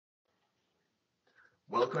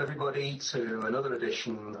Welcome everybody to another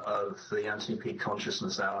edition of the Anthony Peake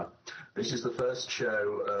Consciousness Hour. This is the first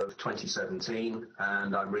show of 2017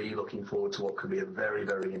 and I'm really looking forward to what could be a very,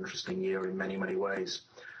 very interesting year in many, many ways.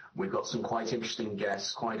 We've got some quite interesting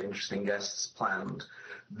guests planned.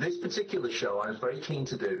 This particular show I was very keen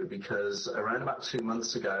to do because around about 2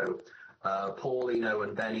 months ago, Paul Eno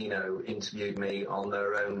and Ben Eno interviewed me on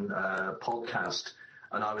their own podcast.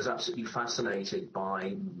 And I was absolutely fascinated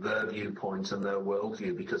by their viewpoint and their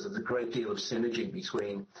worldview because there's a great deal of synergy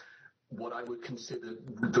between what I would consider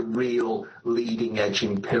the real leading-edge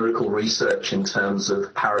empirical research in terms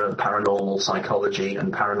of paranormal psychology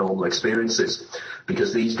and paranormal experiences,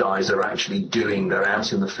 because these guys are actually they're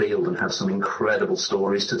out in the field and have some incredible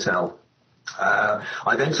stories to tell.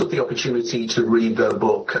 I then took the opportunity to read their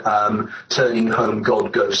book, Turning Home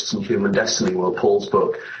God, Ghosts and Human Destiny, Paul's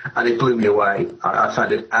book, and it blew me away. I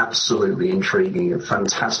found it absolutely intriguing, a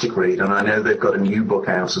fantastic read, and I know they've got a new book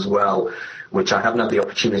out as well, which I haven't had the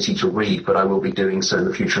opportunity to read, but I will be doing so in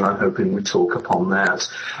the future, and I'm hoping we talk upon that.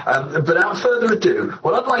 But without further ado,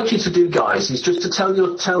 what I'd like you to do, guys, is just to tell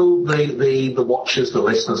the watchers, the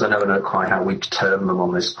listeners, I never know quite how we term them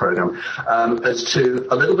on this program, as to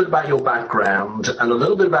a little bit about your background and a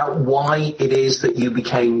little bit about why it is that you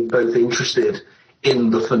became both interested in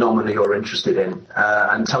the phenomena you're interested in,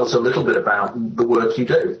 and tell us a little bit about the work you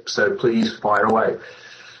do. So please fire away.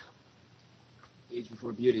 Age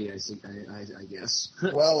before beauty, I guess.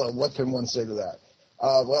 Well, what can one say to that?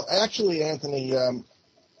 Well, actually, Anthony,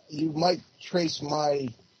 you might trace my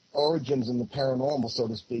origins in the paranormal, so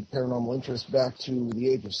to speak, paranormal interest back to the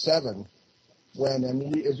age of 7, when,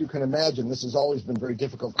 as you can imagine, this has always been very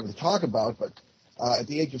difficult for me to talk about, but at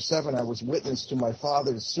the age of 7, I was witness to my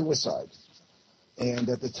father's suicide. And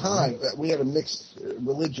at the time, we had a mixed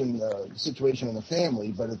religion situation in the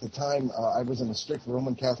family, but at the time, I was in a strict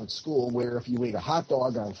Roman Catholic school where if you ate a hot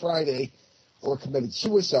dog on Friday or committed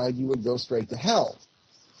suicide, you would go straight to hell.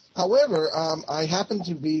 However, I happened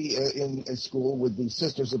to be in a school with the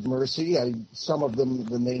Sisters of Mercy. Some of them,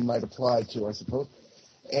 the name might apply to, I suppose.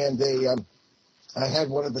 And I had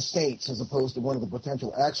one of the saints as opposed to one of the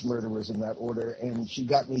potential axe murderers in that order, and she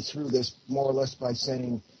got me through this more or less by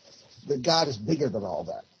saying, that God is bigger than all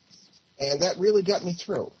that. And that really got me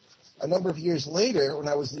through. A number of years later, when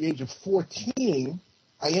I was the age of 14,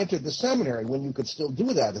 I entered the seminary, when you could still do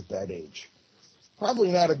that at that age.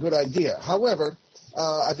 Probably not a good idea. However,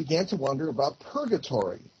 I began to wonder about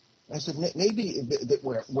purgatory. I said, maybe,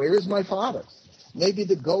 where is my father? Maybe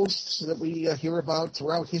the ghosts that we hear about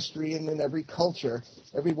throughout history and in every culture,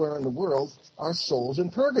 everywhere in the world, are souls in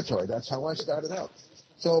purgatory. That's how I started out.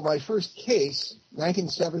 So my first case,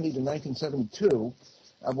 1970 to 1972,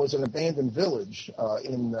 was an abandoned village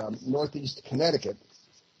in northeast Connecticut.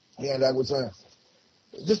 And I was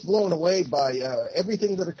just blown away by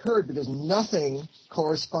everything that occurred because nothing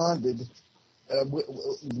corresponded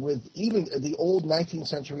with even the old 19th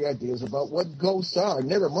century ideas about what ghosts are,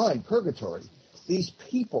 never mind purgatory. These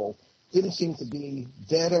people didn't seem to be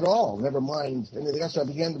dead at all, never mind anything else. So I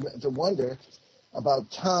began to wonder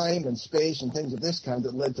about time and space and things of this kind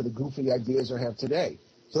that led to the goofy ideas I have today.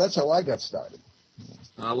 So that's how I got started.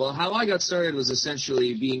 Well, how I got started was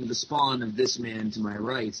essentially being the spawn of this man to my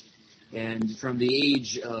right. And from the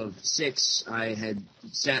age of 6, I had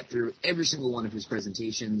sat through every single one of his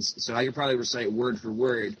presentations, so I could probably recite word for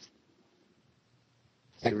word.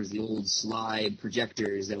 There was the old slide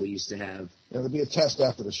projectors that we used to have. There'll be a test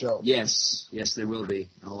after the show. Yes, there will be.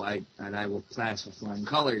 I will pass with flying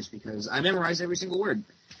colors because I memorized every single word.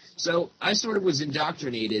 So I sort of was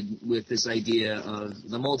indoctrinated with this idea of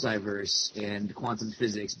the multiverse and quantum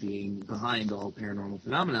physics being behind all paranormal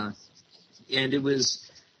phenomena. And it was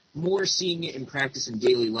more seeing it in practice in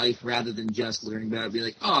daily life rather than just learning about it. Be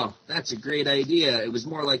like, oh, that's a great idea. It was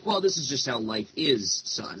more like, well, this is just how life is,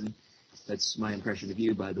 son. That's my impression of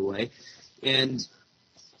you, by the way. And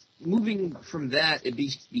moving from that, it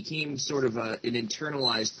became sort of an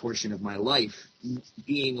internalized portion of my life,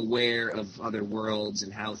 being aware of other worlds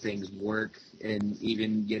and how things work, and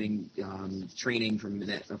even getting training from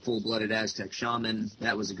a full-blooded Aztec shaman.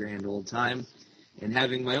 That was a grand old time. And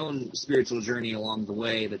having my own spiritual journey along the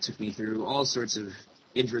way that took me through all sorts of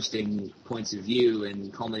interesting points of view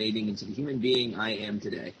and culminating into the human being I am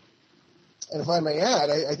today. And if I may add,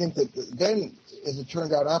 I think that Ben, as it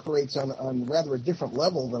turned out, operates on rather a different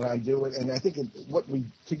level than I do. And I think what we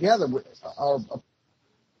together, our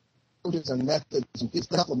approaches and methods, is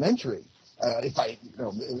complementary. If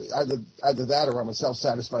either that or I'm a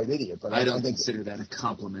self-satisfied idiot. But I don't consider that a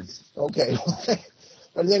compliment. Okay.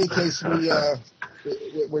 But in any case,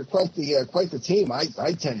 we're quite the team. I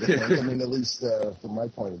tend to think. I mean, at least from my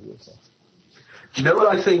point of view. So. Do you know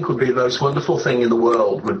what I think would be the most wonderful thing in the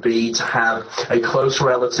world would be to have a close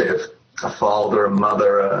relative, a father, a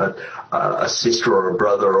mother, a sister or a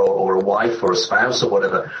brother or a wife or a spouse or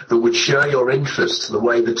whatever, that would share your interests the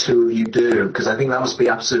way the two of you do, because I think that must be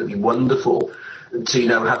absolutely wonderful to,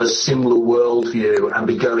 have a similar worldview and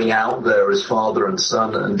be going out there as father and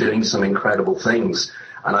son and doing some incredible things.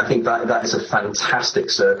 And I think that is a fantastic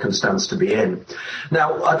circumstance to be in.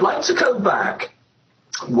 Now, I'd like to go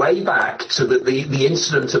way back to the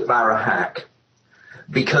incident at Barahak,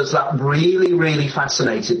 because that really, really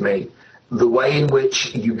fascinated me. The way in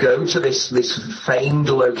which you go to this famed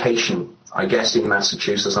location, I guess in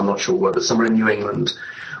Massachusetts, I'm not sure where, but somewhere in New England,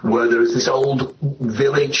 where there is this old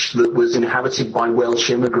village that was inhabited by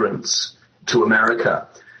Welsh immigrants to America.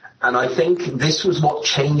 And I think this was what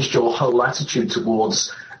changed your whole attitude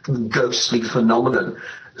towards ghostly phenomenon.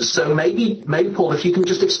 So maybe Paul, if you can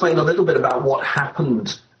just explain a little bit about what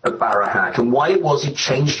happened at Barahak and why it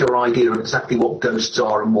changed your idea of exactly what ghosts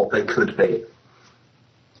are and what they could be.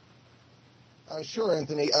 Sure,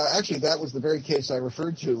 Anthony. Actually, that was the very case I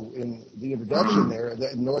referred to in the introduction there,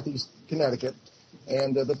 in northeast Connecticut.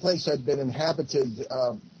 And the place had been inhabited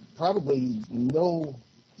probably no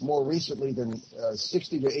more recently than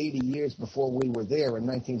 60 to 80 years before we were there in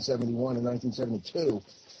 1971 and 1972.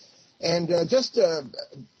 And just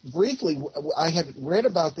briefly, I had read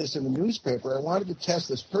about this in the newspaper. I wanted to test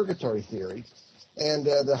this purgatory theory, and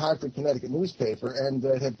the Hartford, Connecticut newspaper, and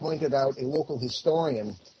had pointed out a local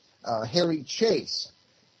historian, Harry Chase.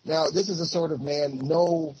 Now, this is a sort of man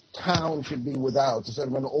no town should be without. It's sort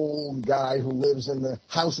of an old guy who lives in the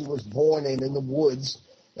house he was born in the woods,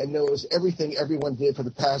 and knows everything everyone did for the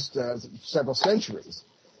past several centuries.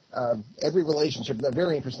 Every relationship,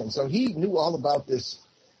 very interesting. So he knew all about this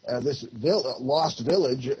lost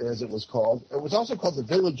village, as it was called. It was also called the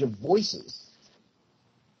Village of Voices.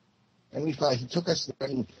 And he took us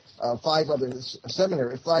there, five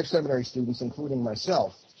seminary students, including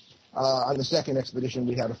myself. On the second expedition,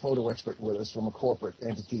 we had a photo expert with us from a corporate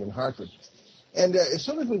entity in Hartford. And as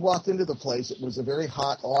soon as we walked into the place, it was a very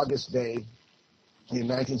hot August day in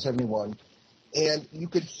 1971, and you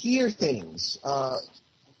could hear things,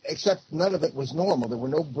 except none of it was normal. There were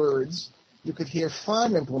no birds. You could hear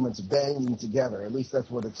farm implements banging together. At least that's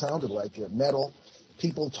what it sounded like, metal.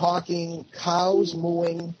 People talking, cows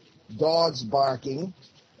mooing, dogs barking,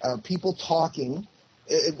 people talking.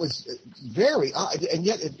 It was very odd, and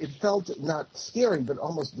yet it felt not scary, but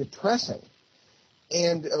almost depressing.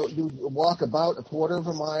 And you walk about a quarter of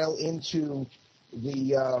a mile into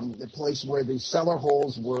the place where the cellar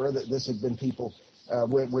holes were. That this had been people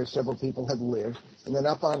where several people had lived, and then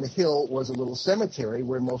up on the hill was a little cemetery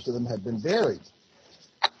where most of them had been buried.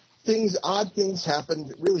 Odd things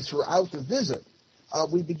happened really throughout the visit.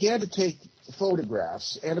 We began to take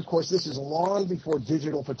photographs, and of course this is long before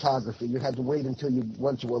digital photography. You had to wait until you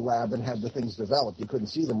went to a lab and had the things developed. You couldn't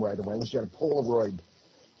see them right away unless you had a Polaroid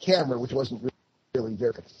camera, which wasn't really very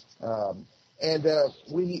good.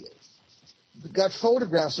 We got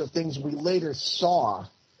photographs of things we later saw,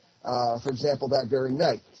 for example, that very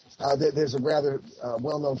night. There's a rather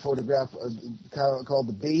well-known photograph called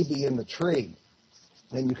The Baby in the Tree,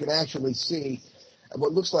 and you can actually see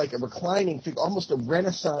what looks like a reclining figure, almost a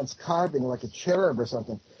Renaissance carving, like a cherub or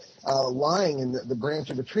something, lying in the branch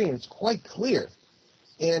of the tree, and it's quite clear.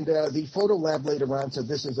 And the photo lab later on said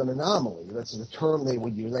this is an anomaly. That's the term they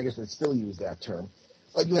would use. I guess they still use that term.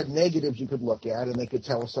 But you had negatives you could look at, and they could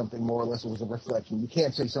tell us something more or less. It was a reflection. You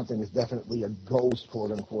can't say something is definitely a ghost,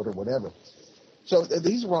 quote unquote, or whatever. So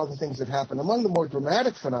these were all the things that happened. Among the more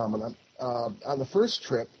dramatic phenomena, on the first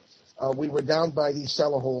trip, we were down by the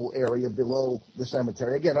cellar hole area below the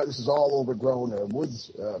cemetery. Again, this is all overgrown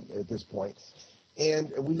woods at this point.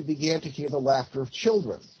 And we began to hear the laughter of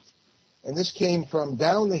children. And this came from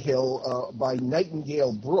down the hill by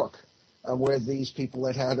Nightingale Brook, where these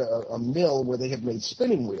people had a mill where they had made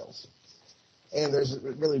spinning wheels. And there's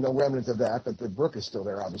really no remnant of that, but the brook is still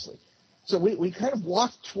there, obviously. So we kind of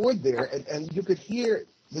walked toward there, and you could hear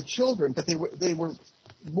the children, but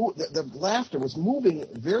the laughter was moving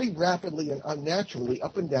very rapidly and unnaturally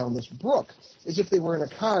up and down this brook, as if they were in a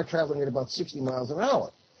car traveling at about 60 miles an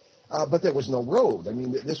hour. But there was no road. I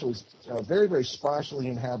mean, this was a very, very sparsely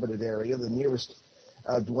inhabited area. The nearest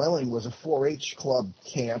dwelling was a 4-H club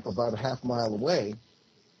camp about a half mile away.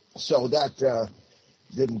 So that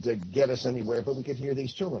didn't get us anywhere, but we could hear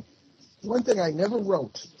these children. One thing I never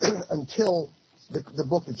wrote until the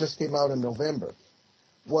book that just came out in November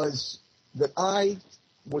was that I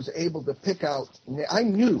was able to pick out, I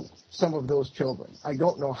knew some of those children. I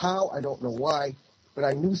don't know how, I don't know why, but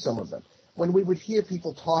I knew some of them. When we would hear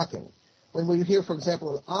people talking, when we would hear, for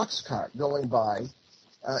example, an ox cart going by,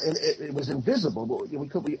 and it was invisible,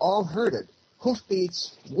 but we all heard it.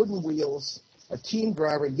 Hoofbeats, wooden wheels, a team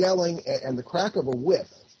driver yelling, and the crack of a whip.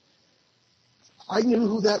 I knew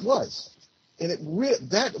who that was. And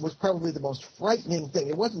that was probably the most frightening thing.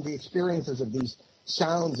 It wasn't the experiences of these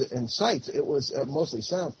sounds and sights. It was mostly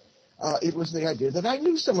sound. It was the idea that I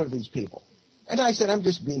knew some of these people. And I said, I'm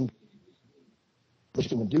just being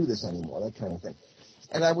to do this anymore, that kind of thing.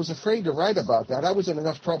 And I was afraid to write about that. I was in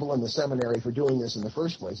enough trouble in the seminary for doing this in the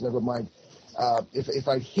first place. Never mind, if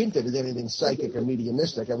I'd hinted at anything psychic or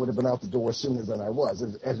mediumistic, I would have been out the door sooner than I was.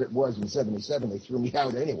 As it was in 1977, they threw me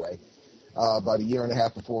out anyway, about a year and a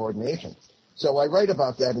half before ordination. So I write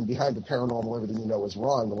about that in Behind the Paranormal, Everything You Know Is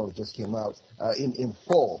Wrong, the one that just came out, in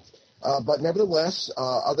full. But nevertheless,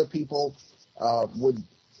 other people would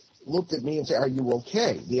look at me and say, are you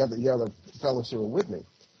okay? The other fellows who were with me.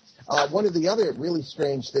 One of the other really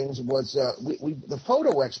strange things was the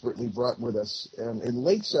photo expert we brought with us in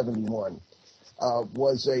late 1971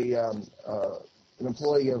 was an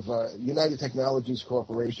employee of United Technologies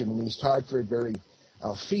Corporation in East Hartford, very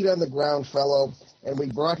feet-on-the-ground fellow, and we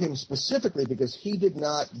brought him specifically because he did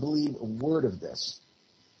not believe a word of this.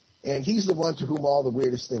 And he's the one to whom all the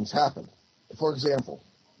weirdest things happened. For example,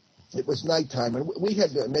 it was nighttime, and we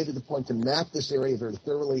had made it a point to map this area very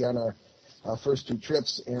thoroughly on our first two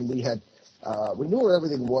trips, and we knew where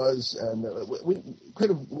everything was, and we could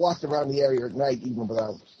have walked around the area at night even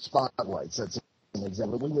without spotlights. That's an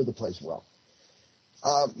example. We knew the place well.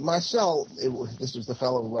 Marcel, this was the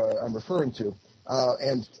fellow I'm referring to,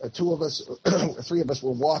 and three of us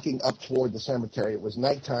were walking up toward the cemetery. It was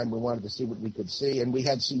nighttime. We wanted to see what we could see, and we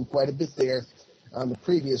had seen quite a bit there on the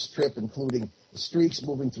previous trip, including streaks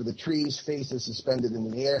moving through the trees, faces suspended in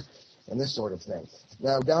the air, and this sort of thing.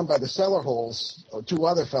 Now, down by the cellar holes, two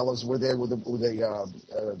other fellows were there with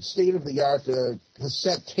a state-of-the-art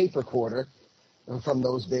cassette tape recorder from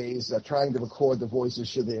those days, trying to record the voices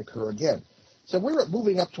should they occur again. So we were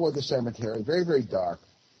moving up toward the cemetery, very, very dark,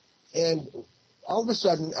 and all of a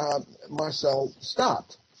sudden, Marcel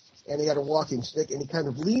stopped, and he had a walking stick, and he kind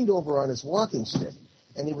of leaned over on his walking stick,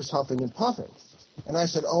 and he was huffing and puffing. And I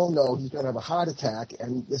said, oh, no, he's going to have a heart attack,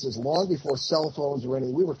 and this is long before cell phones or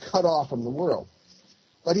anything. We were cut off from the world.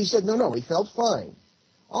 But he said, no, he felt fine.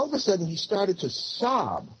 All of a sudden, he started to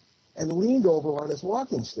sob and leaned over on his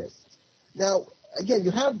walking stick. Now, again,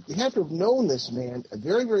 you have to have known this man,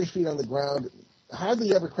 very, very feet on the ground,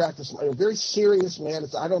 hardly ever cracked a very serious man.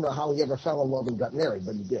 I don't know how he ever fell in love and got married,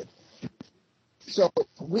 but he did. So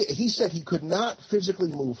he said he could not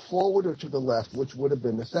physically move forward or to the left, which would have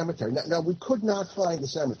been the cemetery. Now we could not find the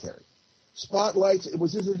cemetery. Spotlights, it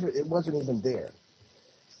was as if it wasn't even there.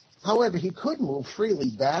 However, he could move freely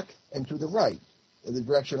back and to the right, in the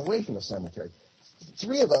direction away from the cemetery.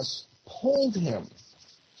 Three of us pulled him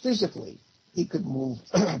physically. He could move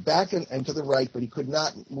back and to the right, but he could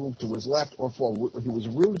not move to his left or forward. He was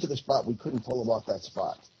rooted to the spot. We couldn't pull him off that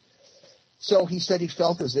spot. So he said he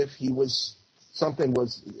felt as if something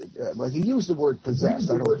was, he used the word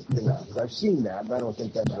possessed. I don't think that. I've seen that, but I don't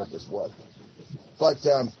think that's what this was. But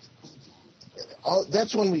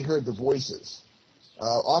that's when we heard the voices.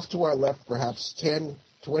 Off to our left, perhaps 10,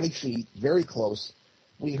 20 feet, very close,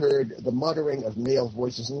 we heard the muttering of male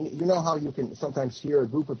voices. And you know how you can sometimes hear a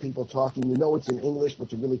group of people talking. You know it's in English,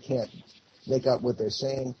 but you really can't make out what they're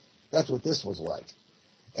saying. That's what this was like.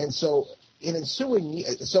 And so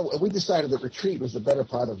so we decided that retreat was the better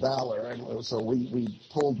part of valor, and so we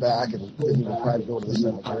pulled back and didn't even try to go to the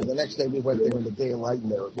cemetery. The next day we went there in the daylight,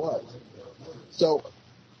 and there it was. So,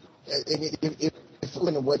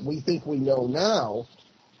 if what we think we know now,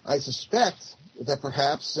 I suspect that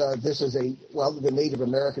perhaps this is the Native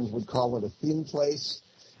Americans would call it a thin place.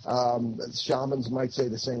 Shamans might say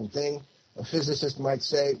the same thing. A physicist might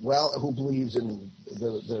say, well, who believes in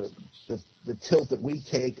the tilt that we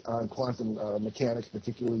take on quantum mechanics,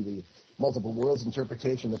 particularly the multiple worlds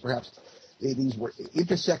interpretation, that perhaps these were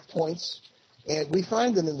intersect points. And we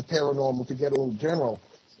find them in the paranormal, to get a little general,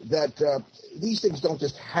 that these things don't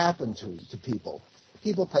just happen to people.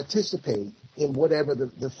 People participate in whatever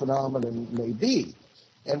the phenomenon may be.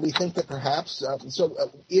 And we think that perhaps,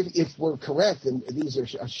 if we're correct, and these are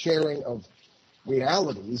a sharing of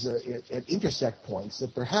realities at intersect points,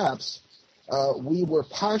 that perhaps we were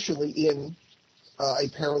partially in a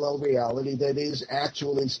parallel reality that is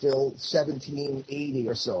actually still 1780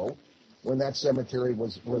 or so, when that cemetery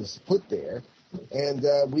was put there.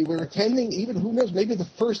 And we were attending, even, who knows, maybe the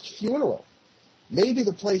first funeral. Maybe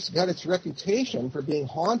the place got its reputation for being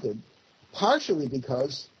haunted partially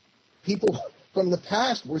because people from the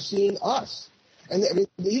past were seeing us. And I mean,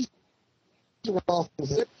 these are all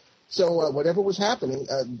things that So whatever was happening,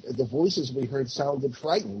 the voices we heard sounded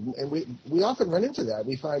frightened, and we often run into that.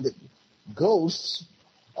 We find that ghosts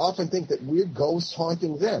often think that we're ghosts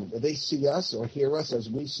haunting them. They see us or hear us as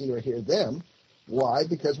we see or hear them. Why?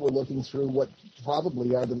 Because we're looking through what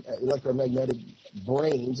probably are the electromagnetic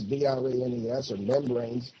brains, BRANES, or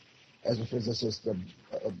membranes, as a physicist, a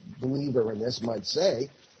believer in this might say.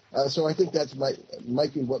 So I think that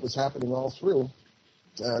might be what was happening all through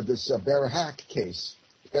this Barrahack case.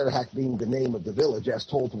 Barrahack being the name of the village, as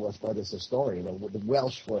told to us by this historian, with the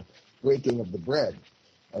Welsh for breaking of the bread,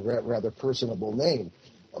 a rather personable name.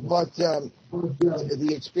 But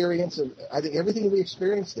the experience of, I think everything we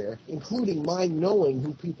experienced there, including my knowing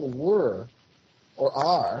who people were or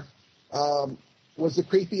are, was the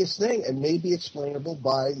creepiest thing, and may be explainable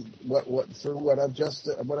by what I've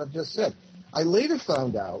just said. I later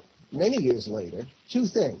found out, many years later, two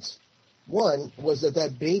things. One was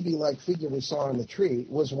that baby-like figure we saw in the tree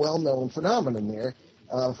was well-known phenomenon there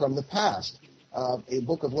from the past. A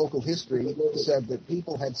book of local history said that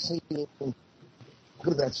people had seen go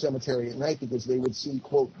to that cemetery at night because they would see,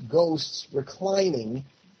 quote, ghosts reclining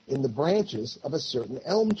in the branches of a certain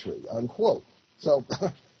elm tree, unquote. So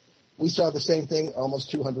we saw the same thing almost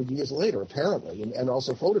 200 years later, apparently, and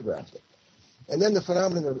also photographed it. And then the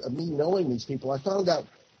phenomenon of me knowing these people, I found out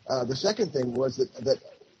the second thing was that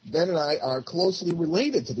Ben and I are closely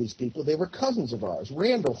related to these people. They were cousins of ours,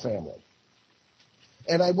 Randall family.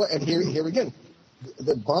 And here again,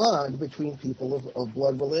 the bond between people of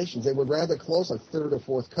blood relations. They were rather close, like third or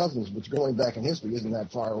fourth cousins, which going back in history isn't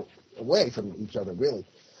that far away from each other, really.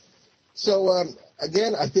 So,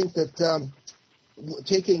 again, I think that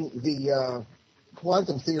taking the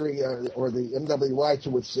quantum theory or the MWI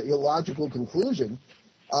to its illogical conclusion,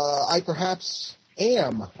 I perhaps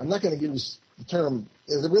am. I'm not going to use the term,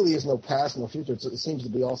 there really is no past, no future. It seems to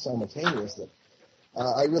be all simultaneous. That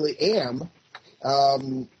I really am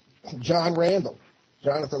Jonathan Randall,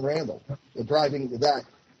 driving that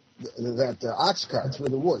ox cart through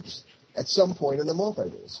the woods at some point in the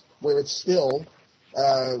multiverse, where it's still,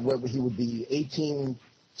 where he would be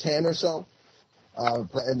 1810 or so,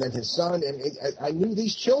 and then his son, and I knew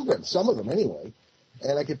these children, some of them anyway,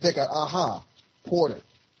 and I could pick out Porter,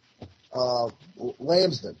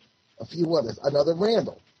 Lambsden, a few others, another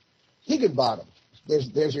Randall, Higginbottom.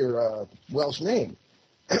 There's your Welsh name,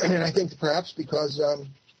 and I think perhaps because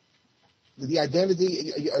the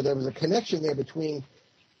identity, there was a connection there between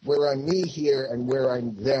where I'm me here and where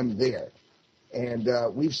I'm them there. And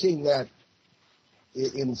we've seen that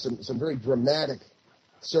in some very dramatic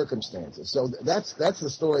circumstances. So that's the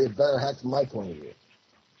story of Barrahack from my point of view.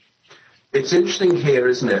 It's interesting here,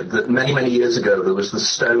 isn't it, that many, many years ago there was the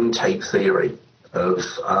stone tape theory of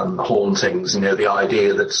hauntings, the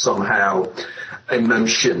idea that somehow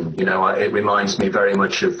emotion, it reminds me very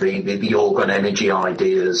much of the organ energy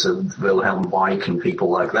ideas of Wilhelm Weick and people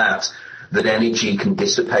like that energy can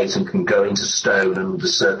dissipate and can go into stone and under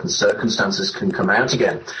certain circumstances can come out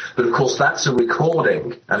again. But of course that's a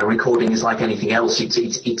recording, and a recording is like anything else,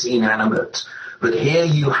 it's inanimate. But here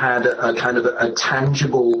you had a kind of a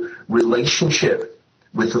tangible relationship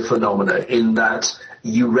with the phenomena in that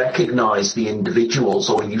you recognized the individuals,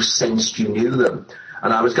 or you sensed you knew them.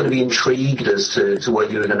 And I was going to be intrigued as to where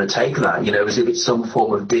you were going to take that, as if it's some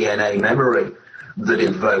form of DNA memory that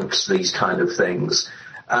evokes these kind of things.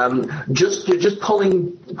 Just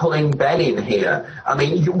pulling Ben in here, I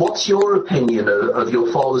mean, what's your opinion of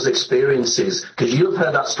your father's experiences? Because you've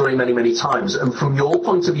heard that story many, many times. And from your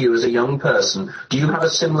point of view as a young person, do you have a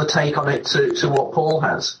similar take on it to what Paul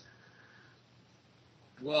has?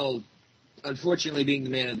 Well, unfortunately, being the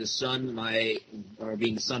man of the sun, or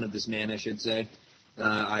being the son of this man, I should say,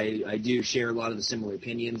 I do share a lot of the similar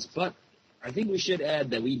opinions, but I think we should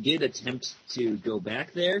add that we did attempt to go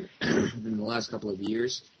back there in the last couple of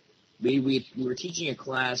years. We were teaching a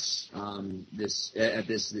class at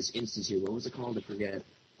this institute. What was it called? I forget.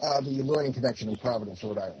 The Learning Connection in Providence,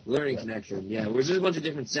 Rhode Island. Learning Connection, yeah. There's a bunch of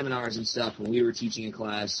different seminars and stuff, and we were teaching a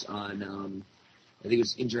class on, I think it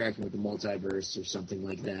was interacting with the multiverse or something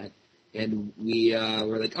like that. And we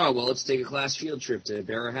were like, oh, well, let's take a class field trip to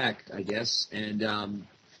Barrahack, I guess. And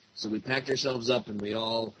so we packed ourselves up, and we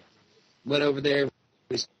all went over there.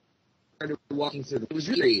 We started walking through. It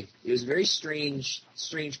was a very strange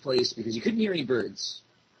place because you couldn't hear any birds.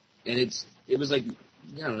 And it was like,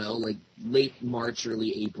 I don't know, like late March,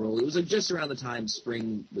 early April. It was like just around the time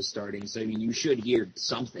spring was starting. So, I mean, you should hear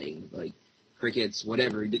something, like crickets,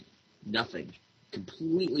 whatever. Nothing.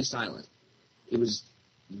 Completely silent. It was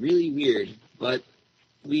really weird, but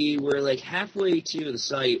we were like halfway to the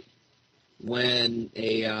site when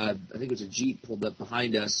I think it was a Jeep pulled up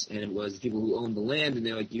behind us, and it was people who owned the land, and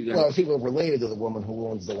they're like, "You guys." Well, people related to the woman who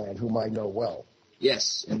owns the land, whom I know well.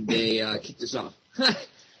 Yes, and they kicked us off.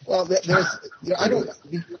 Well,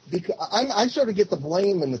 I sort of get the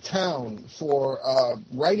blame in the town for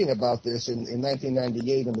writing about this in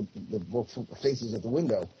 1998 in the book Faces at the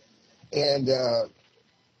Window, and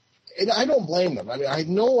I don't blame them. I mean, I had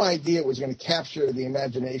no idea it was going to capture the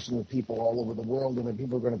imagination of people all over the world, and that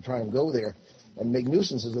people were going to try and go there and make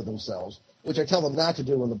nuisances of themselves, which I tell them not to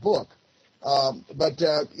do in the book. But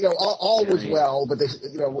all was well, but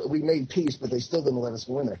we made peace, but they still didn't let us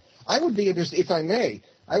go in there. I would be interested, if I may,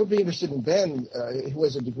 in Ben, who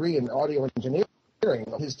has a degree in audio engineering,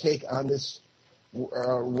 his take on this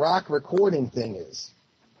rock recording thing is.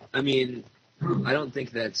 I mean, I don't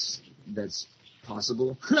think that's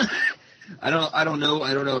possible. I don't know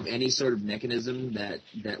of any sort of mechanism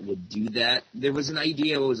that would do that. There was an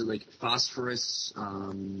idea, what was it, like phosphorus?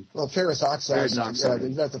 Ferrous oxide. Ferrous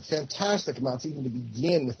oxide. That's a fantastic amount even to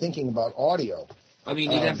begin thinking about audio. I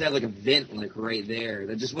mean, you'd have to have like a vent like right there.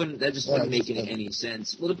 That just wouldn't make any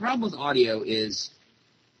sense. Well, the problem with audio is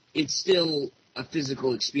it's still a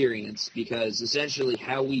physical experience because essentially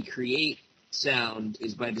how we create sound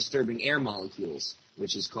is by disturbing air molecules,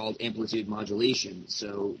 which is called amplitude modulation.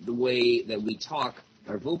 So the way that we talk,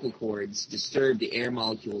 our vocal cords disturb the air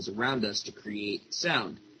molecules around us to create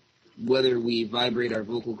sound. Whether we vibrate our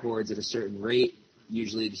vocal cords at a certain rate,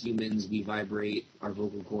 usually the humans, we vibrate our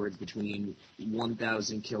vocal cords between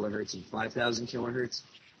 1,000 kilohertz and 5,000 kilohertz.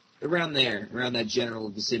 Around that general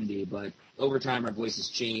vicinity, but over time our voices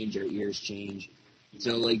change, our ears change.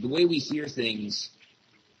 So like the way we hear things,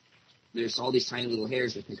 there's all these tiny little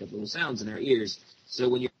hairs that pick up little sounds in our ears. So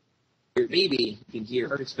when you're a baby, you can hear a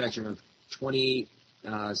perfect spectrum of 20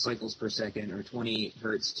 cycles per second or 20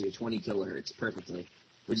 hertz to 20 kilohertz perfectly,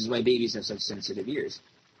 which is why babies have such sensitive ears.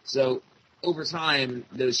 So over time,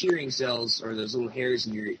 those hearing cells or those little hairs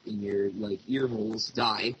in your like ear holes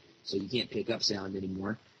die, so you can't pick up sound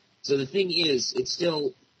anymore. So the thing is, it's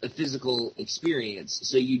still a physical experience,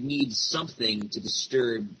 so you need something to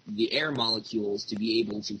disturb the air molecules to be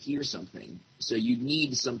able to hear something. So you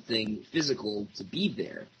need something physical to be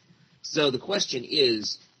there. So the question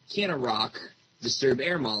is, can a rock disturb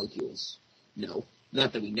air molecules? No,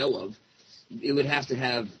 not that we know of. It would have to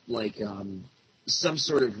have like some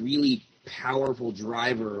sort of really powerful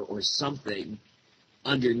driver or something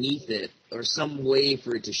underneath it, or some way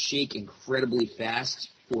for it to shake incredibly fast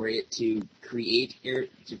for it to create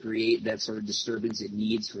that sort of disturbance it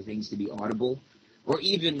needs for things to be audible. Or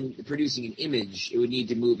even producing an image, it would need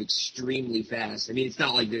to move extremely fast. I mean, it's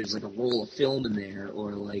not like there's like a roll of film in there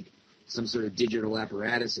or like some sort of digital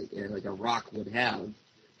apparatus like a rock would have.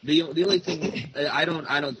 The only thing I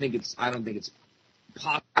don't think it's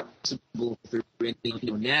possible through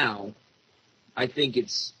anything now. I think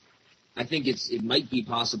it might be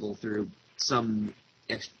possible through some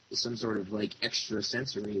sort of like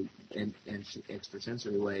extrasensory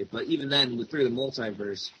way. But even then, through the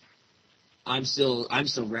multiverse, I'm still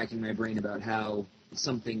racking my brain about how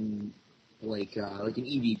something like an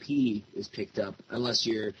EVP is picked up, unless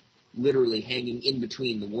you're literally hanging in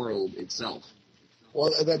between the world itself.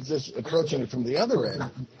 Well, that's just approaching it from the other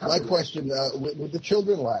end. My question with the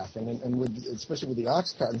children laughing and especially with the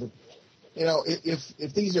ox cartons,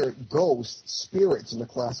 if these are ghosts, spirits in the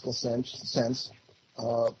classical sense,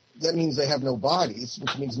 that means they have no bodies,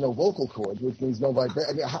 which means no vocal cords, which means no vibration.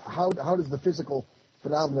 I mean, how does the physical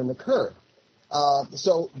phenomenon occur?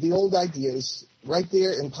 So the old ideas, right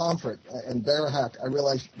there in Pomfret and Barahack, I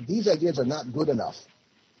realized these ideas are not good enough.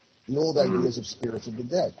 The old ideas of spirits of the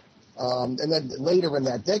dead. And then later in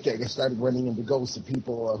that decade, I started running into ghosts of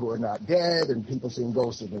people who are not dead, and people seeing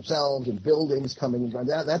ghosts of themselves, and buildings coming and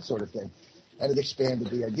that sort of thing. And it expanded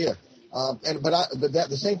the idea.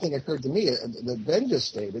 The same thing occurred to me that Ben just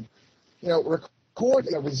stated. Record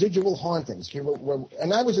residual hauntings.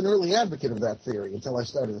 And I was an early advocate of that theory until I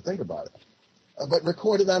started to think about it. But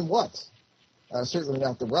recorded on what? Certainly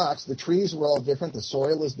not the rocks. The trees were all different. The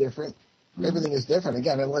soil is different. Everything is different,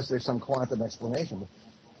 again, unless there's some quantum explanation.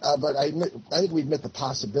 But I think we admit the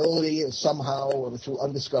possibility somehow through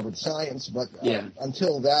undiscovered science, but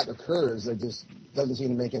until that occurs, it just doesn't seem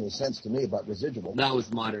to make any sense to me about residual. Not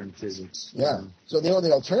with modern physics. Yeah. So the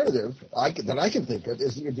only alternative that I can think of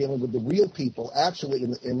is that you're dealing with the real people actually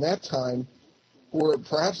in that time who are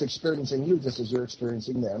perhaps experiencing you just as you're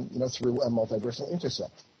experiencing them, through a multiversal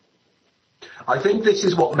intercept. I think this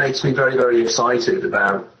is what makes me very, very excited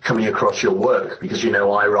about coming across your work, because,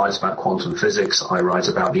 I write about quantum physics, I write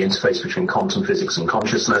about the interface between quantum physics and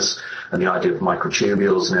consciousness, and the idea of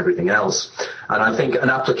microtubules and everything else. And I think an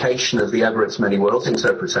application of the Everett's many worlds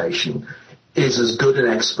interpretation is as good an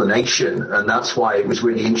explanation, and that's why it was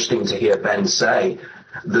really interesting to hear Ben say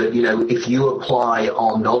that, if you apply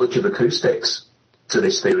our knowledge of acoustics to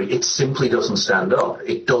this theory, it simply doesn't stand up.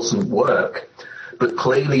 It doesn't work. But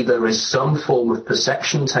clearly there is some form of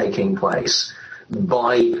perception taking place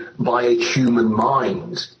by a human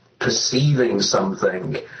mind perceiving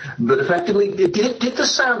something. But effectively, did the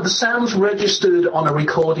sounds registered on a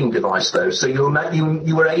recording device, though? So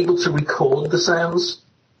you were able to record the sounds?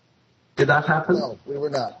 Did that happen? No, we were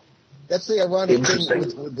not. That's the ironic thing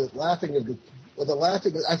with the laughing of the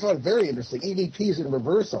laughing. I found it very interesting. EVPs in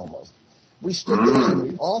reverse almost. We stood there and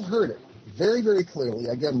we all heard it very, very clearly.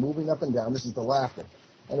 Again, moving up and down. This is the laughter,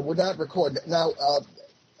 and it would not record. Now,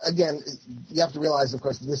 again, you have to realize, of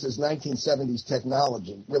course, this is 1970s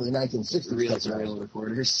technology, really 1960s reel-to-reel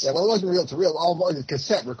recorders. Yeah, well, it wasn't reel-to-reel, all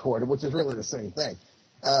cassette recorder, which is really the same thing,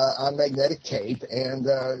 on magnetic tape, and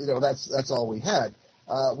that's all we had.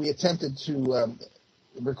 We attempted to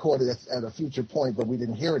record it at a future point, but we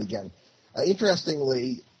didn't hear it again.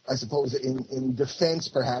 Interestingly, I suppose in defense,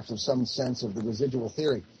 perhaps, of some sense of the residual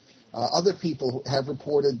theory, other people have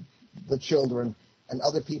reported the children, and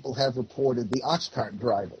other people have reported the ox cart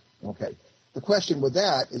driver. Okay. The question with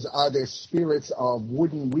that is, are there spirits of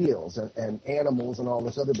wooden wheels and animals and all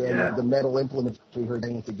this other bit, the metal implements we heard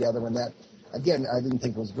hanging together, and that, again, I didn't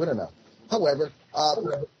think was good enough. However,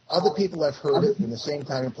 other people have heard it in the same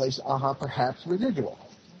time and place, perhaps residual.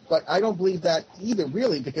 But I don't believe that either,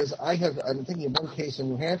 really, because I'm thinking of one case in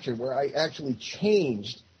New Hampshire where I actually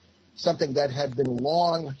changed something that had been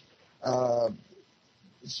long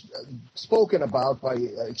spoken about by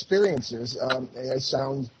experiences, a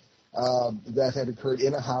sound that had occurred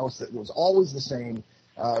in a house that was always the same,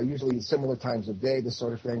 usually similar times of day, this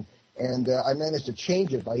sort of thing, and I managed to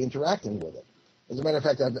change it by interacting with it. As a matter of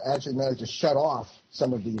fact, I've actually managed to shut off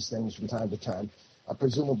some of these things from time to time,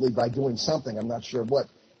 presumably by doing something, I'm not sure what,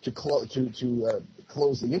 to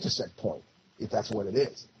close the intersect point, if that's what it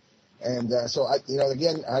is. And so,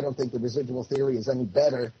 again, I don't think the residual theory is any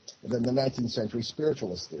better than the 19th century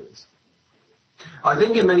spiritualist theories. I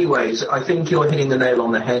think in many ways, I think you're hitting the nail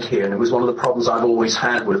on the head here, and it was one of the problems I've always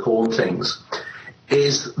had with hauntings,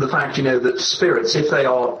 is the fact, that spirits, if they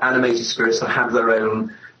are animated spirits that have their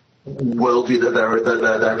own worldview, that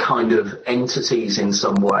they're kind of entities in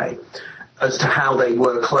some way, as to how they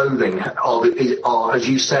wear clothing, are as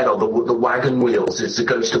you said, are the wagon wheels. It's the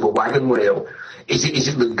ghost of a wagon wheel. Is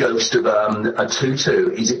it the ghost of a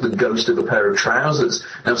tutu? Is it the ghost of a pair of trousers?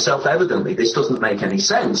 Now, self-evidently, this doesn't make any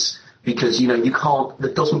sense because, you can't,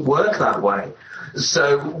 it doesn't work that way.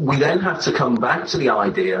 So we then have to come back to the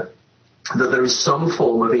idea that there is some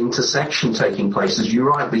form of intersection taking place, as you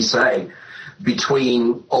rightly say,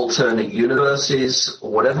 between alternate universes,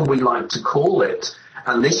 or whatever we like to call it.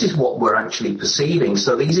 And this is what we're actually perceiving.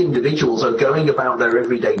 So these individuals are going about their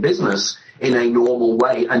everyday business in a normal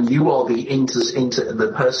way, and you are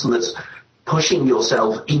the person that's pushing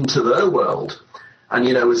yourself into their world. And,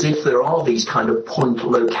 as if there are these kind of point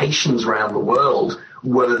locations around the world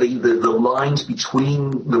where the lines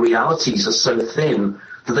between the realities are so thin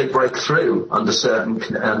that they break through under certain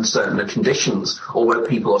conditions, or where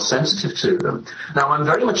people are sensitive to them. Now, I'm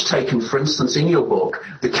very much taken, for instance, in your book,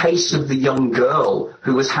 the case of the young girl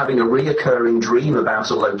who was having a reoccurring dream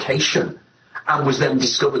about a location and was then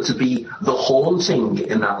discovered to be the haunting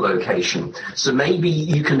in that location. So maybe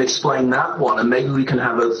you can explain that one, and maybe we can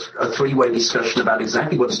have a three-way discussion about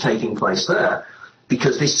exactly what is taking place there,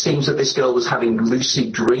 because this seems that this girl was having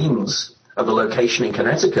lucid dreams of a location in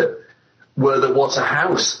Connecticut where there was a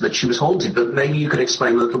house that she was haunted. But maybe you could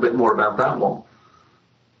explain a little bit more about that one.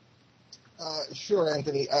 Sure,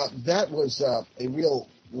 Anthony. That was a real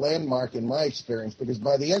landmark in my experience, because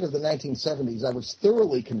by the end of the 1970s, I was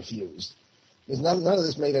thoroughly confused, because none of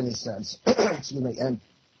this made any sense. Excuse me. And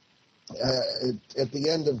at the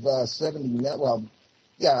end of the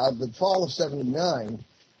fall of 79,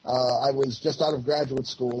 I was just out of graduate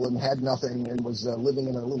school and had nothing, and was living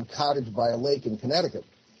in a little cottage by a lake in Connecticut.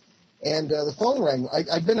 And the phone rang.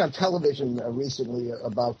 I've been on television recently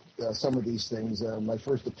about some of these things, my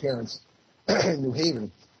first appearance in New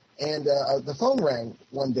Haven. And the phone rang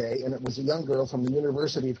one day, and it was a young girl from the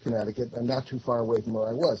University of Connecticut, and not too far away from where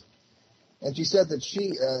I was. And she said that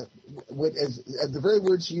she, the very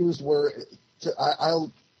words she used were,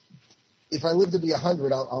 if I live to be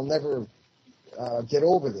 100, I'll never get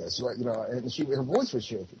over this, right? And her voice was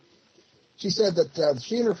shaking. She said that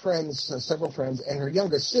she and her friends, several friends, and her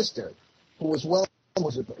younger sister, who was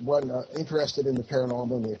interested in the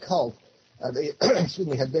paranormal and the occult, they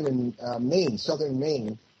had been in Maine, southern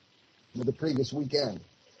Maine, the previous weekend.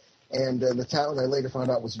 And the town I later found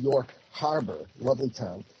out was York Harbor, lovely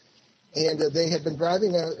town. And they had been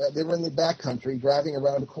driving, they were in the backcountry, driving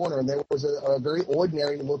around a corner, and there was a very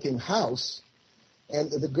ordinary-looking house. And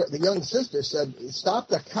the young sister said, "Stop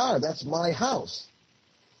the car, that's my house."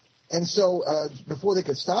 And so before they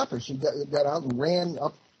could stop her, she got out and ran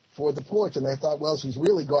up for the porch, and they thought, well, she's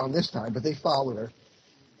really gone this time, but they followed her.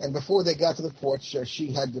 And before they got to the porch,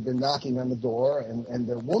 she had been knocking on the door, and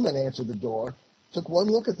the woman answered the door, took one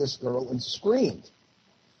look at this girl, and screamed.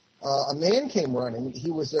 A man came running.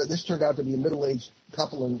 He was. This turned out to be a middle-aged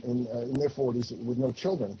couple in their 40s with no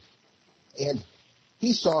children, and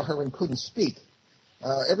he saw her and couldn't speak.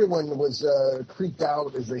 Everyone was creeped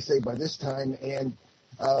out, as they say, by this time, and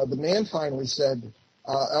the man finally said,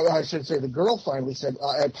 I should say the girl finally said,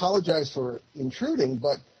 "I apologize for intruding,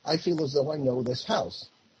 but I feel as though I know this house."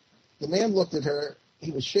 The man looked at her.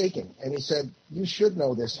 He was shaking, and he said, "You should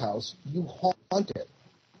know this house. You haunt it."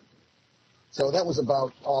 So that was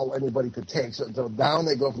about all anybody could take. So down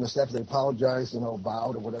they go from the steps. They apologized,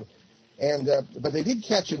 bowed or whatever. And but they did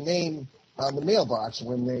catch a name on the mailbox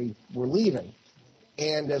when they were leaving.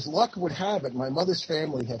 And as luck would have it, my mother's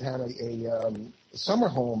family had a summer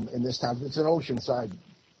home in this town. It's an oceanside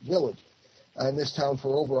village in this town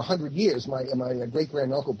for over 100 years. My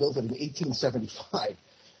great-granduncle built it in 1875.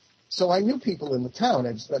 So I knew people in the town.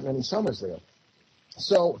 I'd spent many summers there.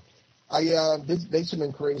 So I made some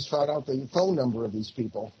inquiries, found out the phone number of these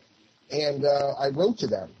people, and I wrote to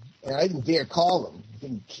them. And I didn't dare call them. I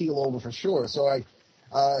didn't keel over for sure. So I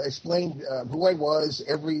explained who I was,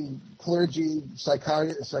 every clergy,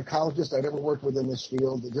 psychologist I'd ever worked with in this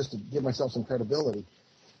field, just to give myself some credibility.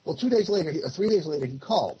 Well, 3 days later, he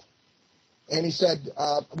called. And he said,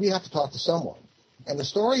 "We have to talk to someone." And the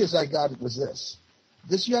story as I got it was this.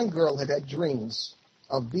 This young girl had dreams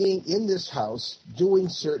of being in this house doing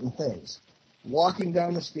certain things, walking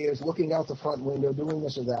down the stairs, looking out the front window, doing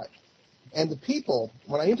this or that. And the people,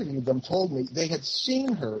 when I interviewed them, told me they had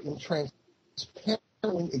seen her in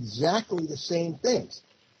doing exactly the same things,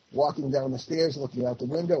 walking down the stairs, looking out the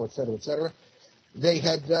window, et cetera, They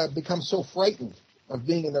had become so frightened of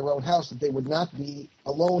being in their own house that they would not be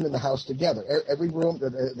alone in the house together. Every room,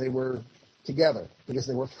 they were together because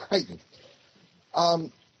they were frightened.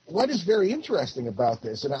 What is very interesting about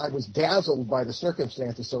this, and I was dazzled by the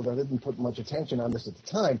circumstances, so that I didn't put much attention on this at the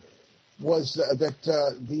time, was that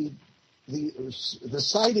the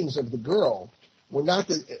sightings of the girl were not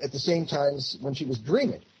at the same times when she was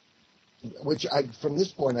dreaming, which from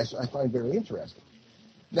this point I find very interesting.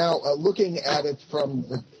 Now, looking at it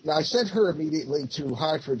now I sent her immediately to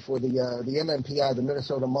Hartford for the MMPI, the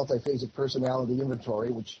Minnesota Multiphasic Personality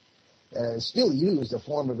Inventory, which is still used, a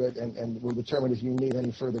form of it, and will determine if you need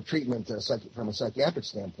any further treatment from a psychiatric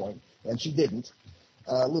standpoint. And she didn't.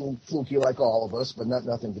 A little fluky like all of us, but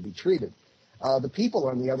nothing to be treated. The people,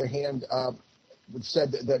 on the other hand,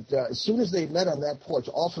 said that as soon as they met on that porch,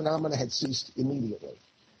 all phenomena had ceased immediately.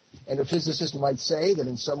 And a physicist might say that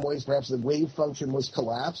in some ways perhaps the wave function was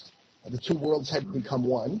collapsed, the two worlds had become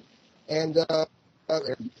one. And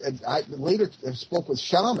I later spoke with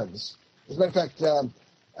shamans. As a matter of fact,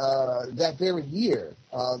 that very year,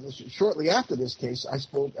 shortly after this case, I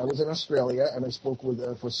was in Australia, and I spoke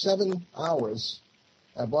with for 7 hours.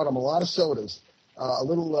 I bought them a lot of sodas. A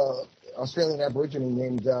little Australian Aborigine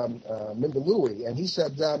named Mindalui, and he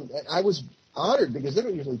said, I was honored because they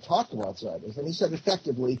don't usually talk to outsiders, and he said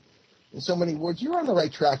effectively, in so many words, you're on the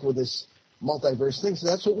right track with this multiverse thing, so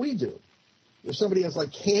that's what we do. If somebody has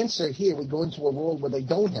like cancer here, we go into a world where they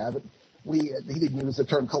don't have it. He didn't use the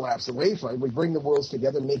term collapse the wave flight. We bring the worlds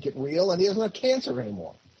together, make it real, and he doesn't have cancer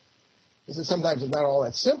anymore. He said sometimes it's not all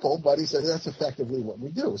that simple, but he said that's effectively what we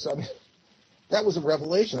do. So I mean, that was a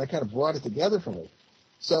revelation. That kind of brought it together for me.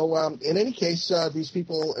 So in any case, these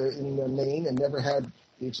people in Maine and never had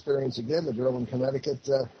the experience again. The girl in Connecticut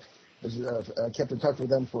kept in touch with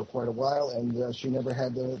them for quite a while, and she never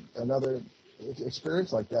had another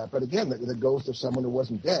experience like that. But again, the ghost of someone who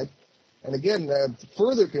wasn't dead. And again,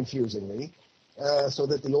 further confusing me, so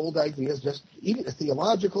that the old ideas, just even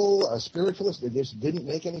theological, spiritualist, they just didn't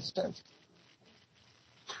make any sense.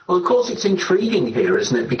 Well, of course, it's intriguing here,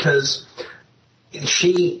 isn't it? Because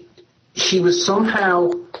she was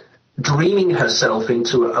somehow dreaming herself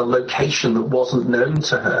into a location that wasn't known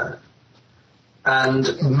to her and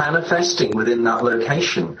manifesting within that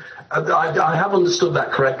location. I have understood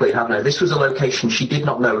that correctly, haven't I? This was a location she did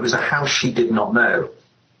not know. It was a house she did not know.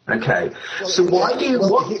 Okay. Well, so why do you...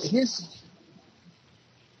 Here's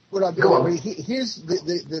what I'll do. Go on. Here's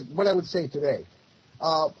what I would say today.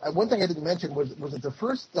 One thing I didn't mention was that the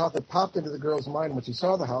first thought that popped into the girl's mind when she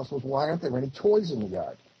saw the house was, why aren't there any toys in the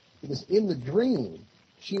yard? because in the dream,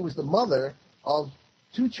 she was the mother of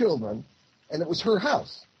 2 children, and it was her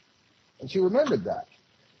house. And she remembered that.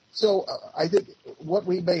 So I think what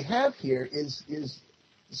we may have here is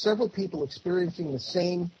several people experiencing the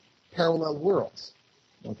same parallel worlds,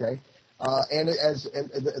 okay?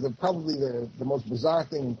 Probably the most bizarre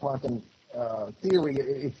thing in quantum theory,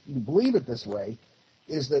 if you believe it this way,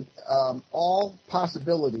 is that all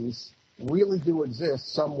possibilities really do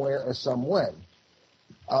exist somewhere or somewhen.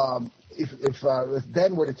 If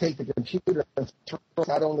Ben were to take the computer,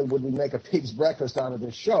 not only would we make a pig's breakfast out of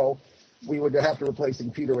this show, we would have to replace the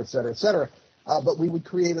computer, et cetera, but we would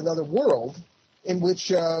create another world in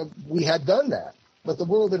which we had done that. But the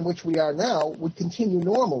world in which we are now would continue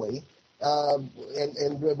normally,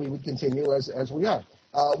 and we would continue as we are,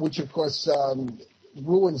 which, of course,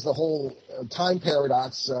 ruins the whole time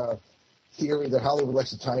paradox theory that Hollywood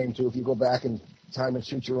likes to tie into. If you go back in time and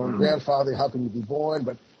shoot your own grandfather, how can you be born?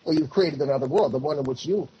 But, well, you've created another world. The one in which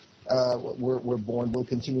you were born will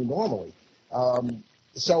continue normally.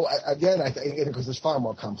 So, again, I think because it's far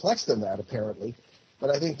more complex than that, apparently. But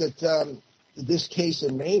I think that this case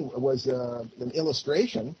in Maine was an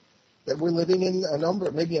illustration that we're living in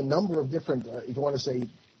maybe a number of different, if you want to say,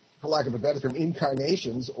 for lack of a better term,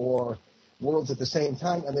 incarnations or worlds at the same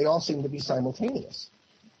time, and they all seem to be simultaneous.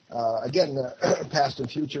 Again, past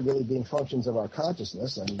and future really being functions of our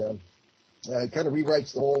consciousness, and it kind of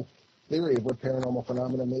rewrites the whole theory of what paranormal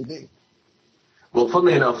phenomena may be. Well,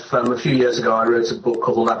 funnily enough, a few years ago I wrote a book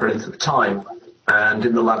called The Labyrinth of Time, and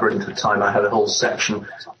in The Labyrinth of Time I had a whole section.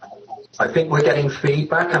 I think we're getting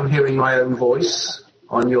feedback. I'm hearing my own voice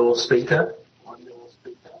on your speaker.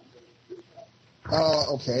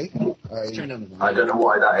 Okay. I don't know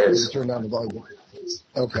why that is. Turn down the volume.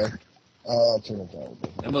 Okay. I'll turn it down.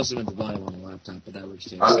 I mostly went to volume on the laptop, but that works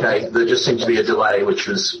too. Okay, there just seemed to be a delay, which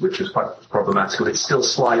was quite problematical. It's still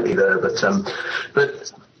slightly there, but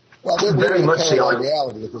well, we're very much the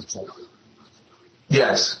reality at this point.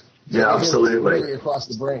 Yes, yeah, absolutely. Across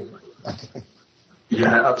the brain.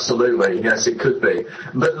 Yeah, absolutely. Yes, it could be.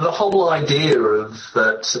 But the whole idea of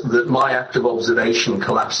that my active observation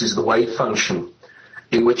collapses the wave function,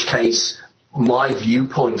 in which case my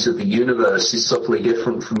viewpoint of the universe is subtly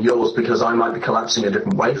different from yours because I might be collapsing a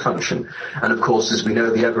different wave function. And of course, as we know,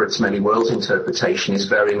 the Everett's many worlds interpretation is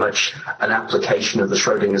very much an application of the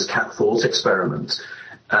Schrodinger's cat thought experiment.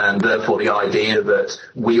 And therefore the idea that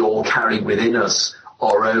we all carry within us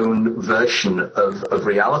our own version of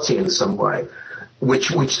reality in some way,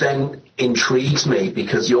 which then intrigues me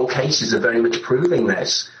because your cases are very much proving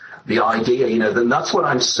this. The idea, and that's what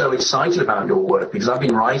I'm so excited about your work, because I've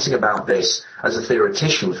been writing about this as a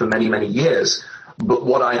theoretician for many, many years. But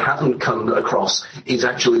what I haven't come across is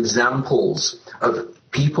actual examples of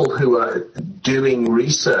people who are doing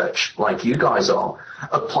research, like you guys are,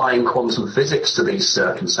 applying quantum physics to these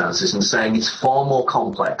circumstances and saying it's far more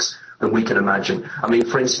complex than we can imagine. I mean,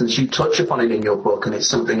 for instance, you touch upon it in your book, and it's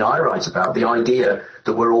something I write about, the idea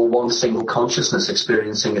that we're all one single consciousness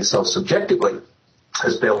experiencing itself subjectively,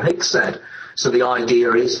 as Bill Hicks said. So the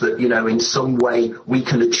idea is that, in some way we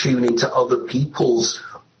can attune into other people's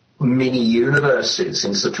mini-universes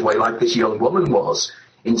in such a way like this young woman was,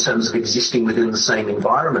 in terms of existing within the same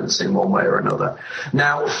environments in one way or another.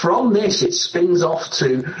 Now, from this, it spins off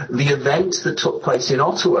to the event that took place in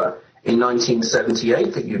Ottawa in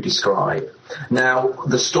 1978 that you describe. Now,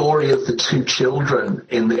 the story of the 2 children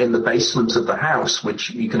in the basement of the house,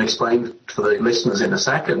 which you can explain for the listeners in a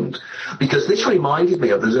second, because this reminded me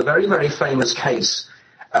of, there's a very, very famous case,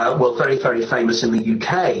 very, very famous in the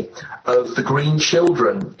UK, of the Green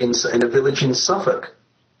Children in a village in Suffolk,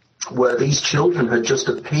 where these children had just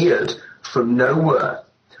appeared from nowhere,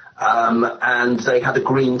 and they had a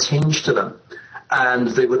green tinge to them. And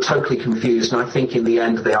they were totally confused, and I think in the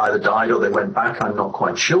end they either died or they went back, I'm not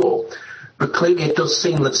quite sure. But clearly it does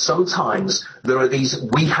seem that sometimes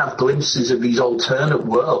we have glimpses of these alternate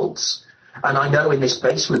worlds. And I know in this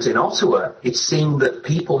basement in Ottawa, it seemed that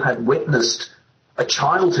a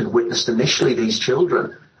child had witnessed initially these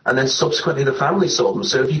children, and then subsequently the family saw them.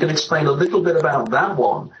 So if you can explain a little bit about that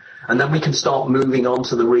one, and then we can start moving on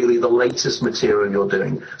to the latest material you're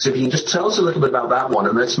doing. So if you can just tell us a little bit about that one,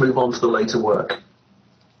 and let's move on to the later work.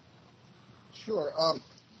 Sure.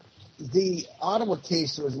 The Ottawa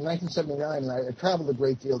case was in 1979, and I traveled a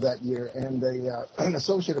great deal that year, and an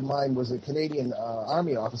associate of mine was a Canadian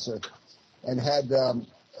Army officer and had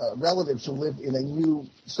relatives who lived in a new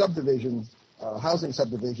subdivision, housing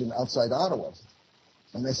subdivision outside Ottawa.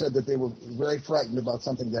 And they said that they were very frightened about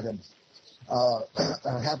something that had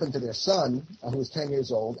happened to their son, who was 10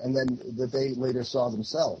 years old, and then that they later saw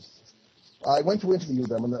themselves. I went to interview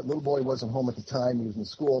them, and the little boy wasn't home at the time. He was in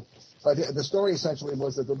school. But the story essentially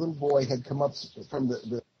was that the little boy had come up from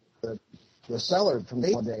the cellar from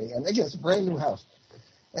one day, and again, it's a brand new house,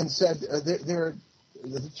 and said,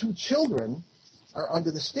 the two children are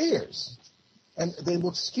under the stairs, and they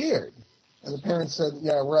look scared. And the parents said,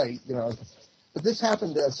 yeah, right, But this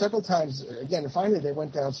happened several times again, and finally they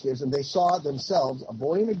went downstairs, and they saw themselves, a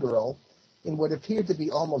boy and a girl, in what appeared to be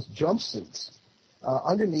almost jumpsuits,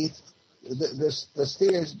 underneath the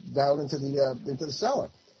stairs down into the cellar.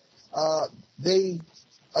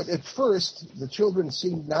 At first, the children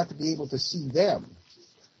seemed not to be able to see them.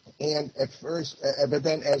 And at first, but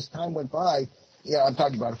then as time went by, I'm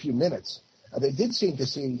talking about a few minutes, they did seem to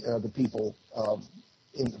see the people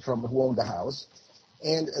from who owned the house,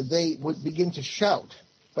 and they would begin to shout,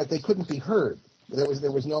 but they couldn't be heard.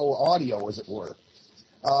 There was no audio, as it were.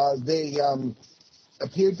 They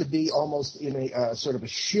appeared to be almost in a sort of a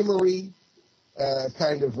shimmery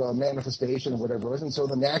kind of manifestation or whatever it was, and so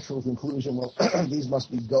the natural conclusion, well, these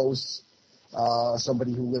must be ghosts,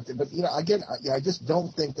 somebody who lived it. But, again, I just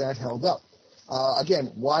don't think that held up.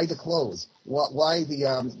 Again, why the clothes? Why the,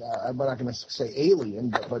 I'm not going to say alien,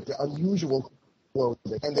 but the unusual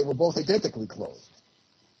clothing, and they were both identically clothed.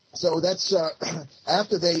 So that's,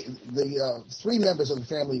 after the three members of the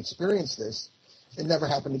family experienced this, it never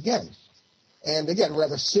happened again. And again,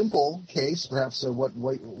 rather simple case, perhaps what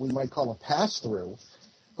we might call a pass-through.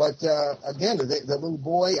 But again, the little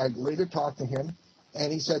boy, I later talked to him,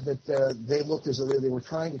 and he said that they looked as though they were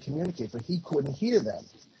trying to communicate, but he couldn't hear them.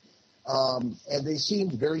 And they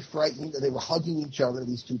seemed very frightened. They were hugging each other,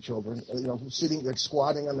 these two children, sitting, like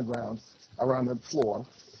squatting on the ground around the floor.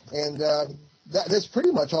 And that's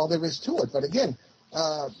pretty much all there is to it. But again,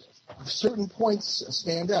 certain points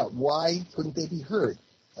stand out. Why couldn't they be heard?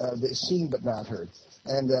 Seen but not heard.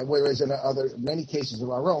 And whereas in many cases of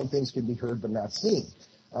our own, things can be heard but not seen.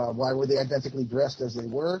 Why were they identically dressed as they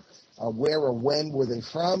were? Where or when were they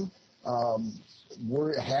from?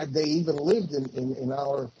 Had they even lived in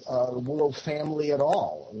our world family at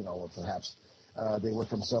all? Or perhaps they were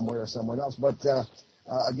from somewhere or someone else. But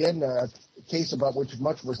again, a case about which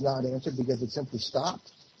much was not answered because it simply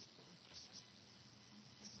stopped.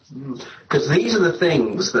 Because these are the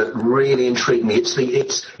things that really intrigue me.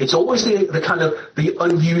 It's always the kind of the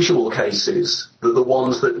unusual cases, the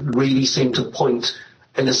ones that really seem to point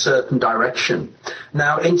in a certain direction.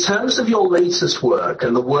 Now, in terms of your latest work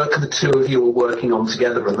and the work the two of you are working on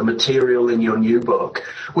together and the material in your new book,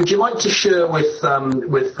 would you like to share with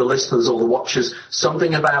the listeners or the watchers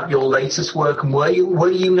something about your latest work and where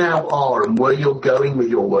you now are and where you're going with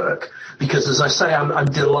your work? Because as I say, I'm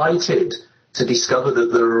delighted to discover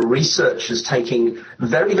that there are researchers taking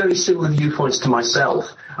very, very similar viewpoints to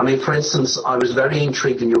myself. I mean, for instance, I was very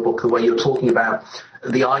intrigued in your book the way you're talking about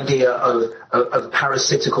the idea of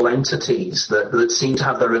parasitical entities that seem to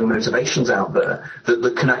have their own motivations out there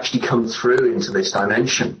that can actually come through into this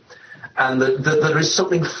dimension. And that there is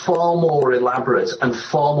something far more elaborate and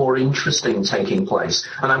far more interesting taking place.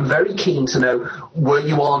 And I'm very keen to know where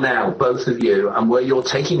you are now, both of you, and where you're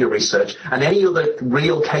taking your research, and any other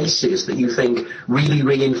real cases that you think really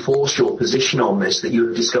reinforce your position on this that you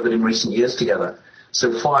have discovered in recent years together.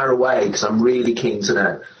 So fire away, because I'm really keen to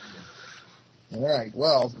know. All right.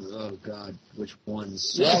 Well, oh God, which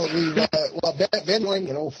ones? Well, Ben went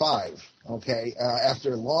in 2005. Okay,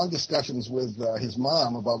 after long discussions with his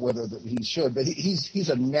mom about whether he should, but he's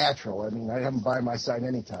a natural. I mean, I have him by my side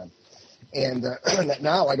anytime. And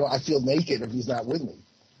now I feel naked if he's not with me.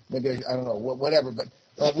 Maybe I don't know whatever.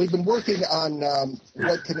 But we've been working on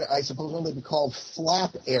what can I suppose only be called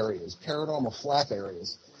flap areas, paranormal flap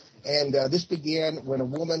areas. And this began when a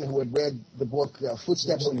woman who had read the book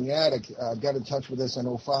Footsteps in the Attic got in touch with us in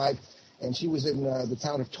 2005, and she was in the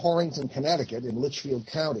town of Torrington, Connecticut, in Litchfield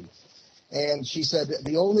County. And she said that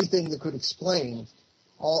the only thing that could explain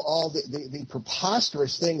all the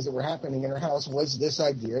preposterous things that were happening in her house was this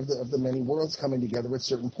idea of the many worlds coming together at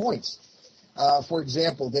certain points. For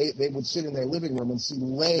example, they would sit in their living room and see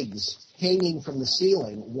legs hanging from the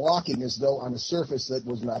ceiling, walking as though on a surface that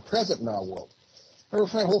was not present in our world. Her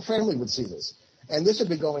whole family would see this. And this had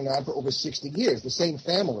been going on for over 60 years. The same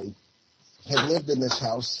family had lived in this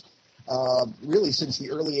house really since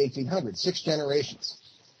the early 1800s, 6 generations.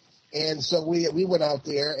 And so we went out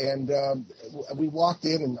there and we walked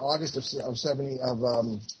in August of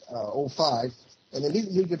 05, and then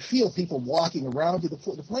you could feel people walking around.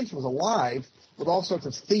 The place was alive with all sorts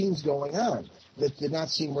of themes going on that did not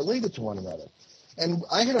seem related to one another. And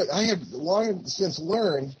I had long since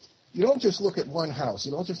learned, you don't just look at one house.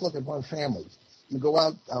 You don't just look at one family. You go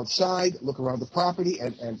outside, look around the property,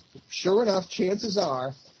 and sure enough, chances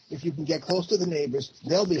are if you can get close to the neighbors,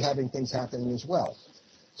 they'll be having things happening as well.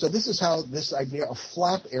 So this is how this idea of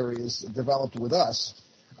flap areas developed with us,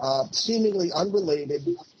 seemingly unrelated,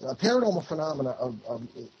 paranormal phenomena of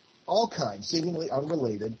all kinds, seemingly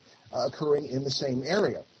unrelated, occurring in the same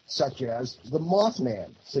area, such as the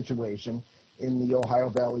Mothman situation in the Ohio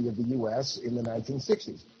Valley of the U.S. in the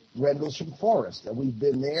 1960s. Rendlesham Forest. And we've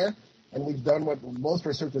been there, and we've done what most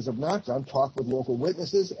researchers have not done, talked with local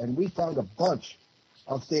witnesses, and we found a bunch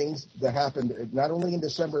of things that happened not only in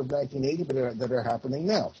December of 1980, but that are happening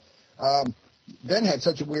now. Ben had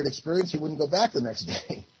such a weird experience, he wouldn't go back the next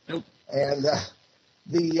day. Nope. And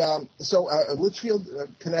Litchfield,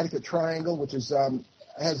 Connecticut Triangle, which is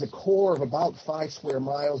has a core of about 5 square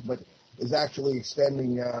miles, but is actually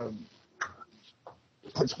extending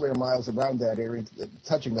 100 square miles around that area,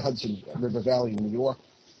 touching the Hudson River Valley in New York.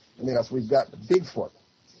 And yes, we've got Bigfoot,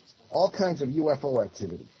 all kinds of UFO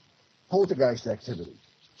activity, poltergeist activity,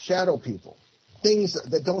 shadow people, things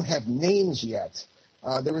that don't have names yet.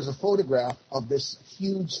 There was a photograph of this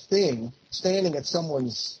huge thing standing at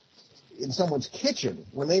someone's kitchen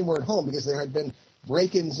when they weren't home because there had been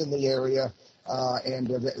break-ins in the area and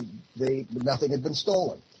nothing had been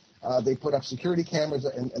stolen. They put up security cameras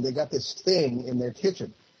and they got this thing in their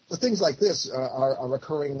kitchen. So things like this are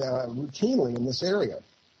occurring routinely in this area.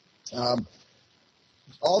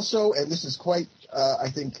 Also, and this is quite,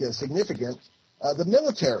 I think, significant, the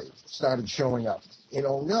military started showing up in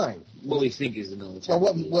 2009. What we think is the military.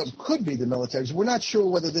 Well, what could be the military. So we're not sure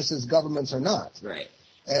whether this is governments or not. Right.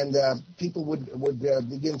 And people would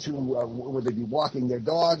begin to, would they be walking their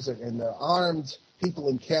dogs and armed? People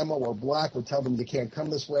in camo or black would tell them you can't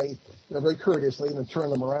come this way, very courteously, and then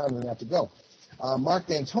turn them around and have to go. Mark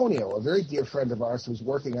D'Antonio, a very dear friend of ours who's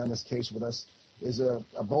working on this case with us, is a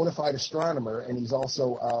bona fide astronomer, and he's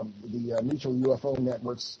also the Mutual UFO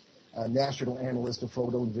Network's national analyst of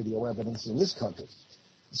photo and video evidence in this country.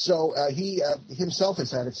 So he himself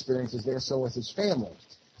has had experiences there, so has his family.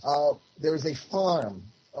 There is a farm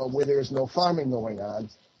where there is no farming going on.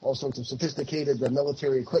 All sorts of sophisticated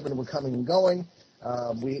military equipment were coming and going.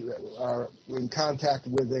 We are in contact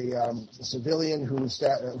with a civilian who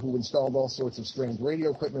installed all sorts of strange radio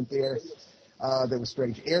equipment there. There was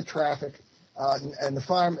strange air traffic. And the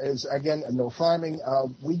farm is, again, no farming.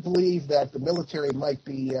 We believe that the military might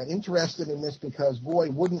be interested in this because, boy,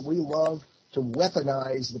 wouldn't we love to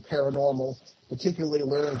weaponize the paranormal, particularly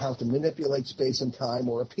learn how to manipulate space and time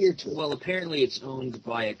or appear to. Well, apparently it's owned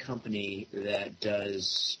by a company that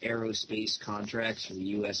does aerospace contracts for the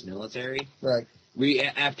U.S. military. Right. We,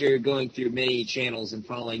 after going through many channels and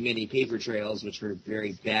following many paper trails, which were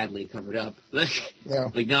very badly covered up, like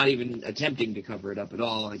not even attempting to cover it up at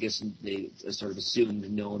all, I guess they sort of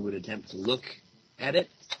assumed no one would attempt to look at it,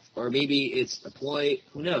 or maybe it's a ploy,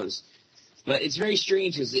 who knows. But it's very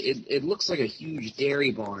strange because it looks like a huge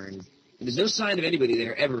dairy barn. There's no sign of anybody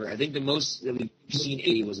there ever. I think the most that we've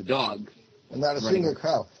seen was a dog. And not a single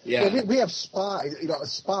cow. Yeah. We have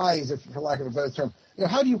spies, if for lack of a better term.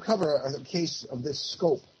 How do you cover a case of this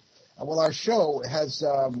scope? Well, our show has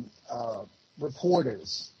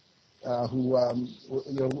reporters who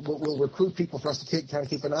will recruit people for us to kind of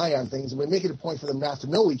keep an eye on things, and we make it a point for them not to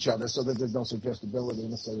know each other so that there's no suggestibility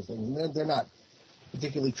and this sort of thing. And they're not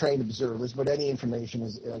particularly trained observers, but any information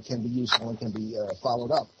can be useful and can be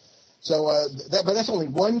followed up. So, but that's only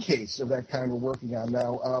one case of that kind we're working on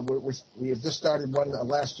now. We have just started one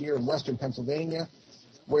last year in western Pennsylvania,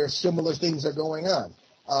 where similar things are going on.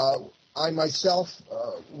 I myself,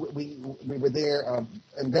 we were there,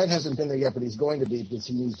 and Ben hasn't been there yet, but he's going to be because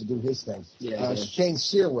he needs to do his thing. Shane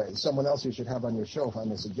Searway, someone else you should have on your show, if I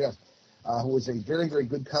may suggest, who is a very, very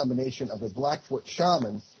good combination of a Blackfoot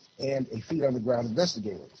shaman and a feet-on-the-ground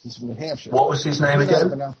investigator. He's from New Hampshire. What was his name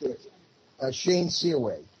again? Shane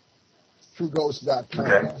Searway, TrueGhost.com.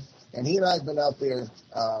 Okay. And he and I have been out there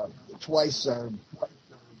twice,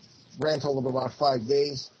 grand total of about 5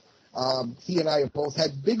 days. He and I have both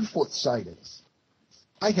had Bigfoot sightings.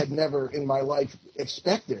 I had never in my life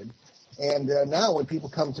expected. And now when people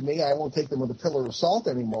come to me, I won't take them with a pillar of salt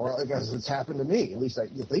anymore because it's happened to me. At least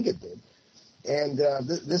you think it did. And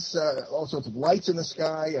this all sorts of lights in the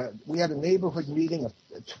sky. We had a neighborhood meeting.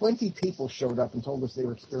 20 people showed up and told us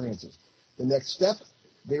their experiences. The next step,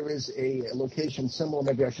 there is a location similar,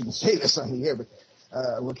 maybe I shouldn't say this on the air, but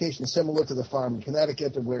a location similar to the farm in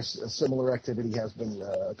Connecticut where similar activity has been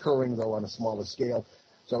occurring, though on a smaller scale.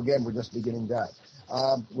 So again, we're just beginning that.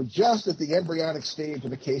 We're just at the embryonic stage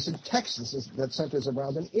of a case in Texas that centers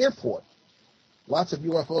around an airport. Lots of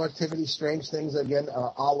UFO activity, strange things, again,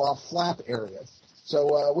 a la flap area.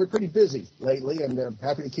 So we're pretty busy lately, and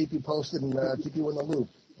happy to keep you posted and keep you in the loop,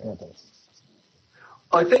 Anthony.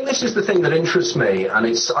 I think this is the thing that interests me, and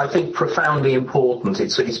it's, I think, profoundly important.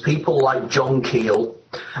 It's people like John Keel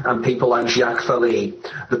and people like Jacques Vallée,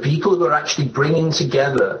 the people who are actually bringing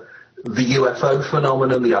together the UFO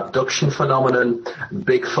phenomenon, the abduction phenomenon,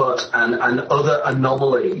 Bigfoot, and other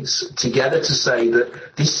anomalies together to say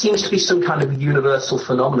that this seems to be some kind of universal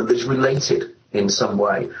phenomenon that is related in some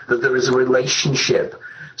way, that there is a relationship.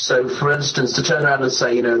 So, for instance, to turn around and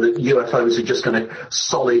say, that UFOs are just kind of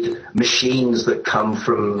solid machines that come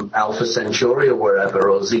from Alpha Centauri or wherever,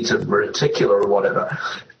 or Zeta Reticula or whatever,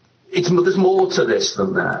 there's more to this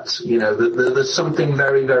than that. There's something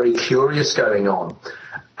very, very curious going on.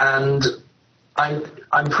 And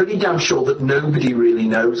I'm pretty damn sure that nobody really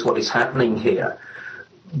knows what is happening here.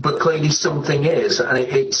 But clearly something is, and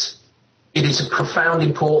it is of profound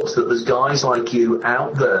importance that there's guys like you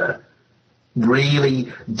out there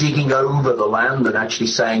really digging over the land and actually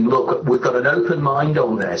saying, look, we've got an open mind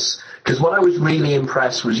on this. Because what I was really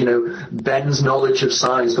impressed was, Ben's knowledge of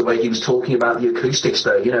science, the way he was talking about the acoustics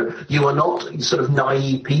there. You are not sort of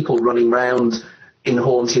naive people running around in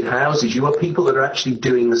haunted houses. You are people that are actually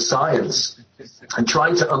doing the science and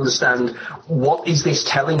trying to understand what is this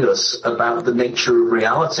telling us about the nature of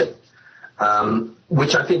reality,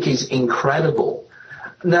 which I think is incredible.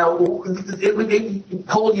 Now,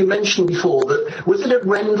 Paul, you mentioned before that, was it at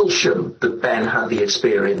Rendlesham that Ben had the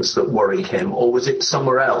experience that worried him, or was it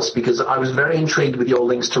somewhere else? Because I was very intrigued with your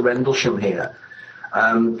links to Rendlesham here.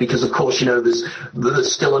 Because, of course,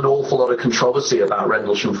 there's still an awful lot of controversy about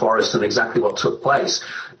Rendlesham Forest and exactly what took place.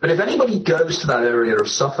 But if anybody goes to that area of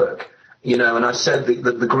Suffolk, and I said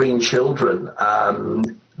that the Green Children,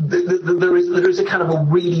 there is a kind of a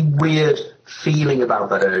really weird feeling about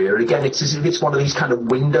that area. Again, it's as if it's one of these kind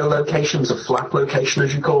of window locations, a flap location,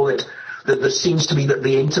 as you call it, that there seems to be that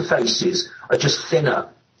the interfaces are just thinner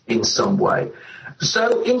in some way.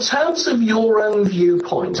 So in terms of your own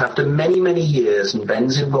viewpoint, after many, many years, and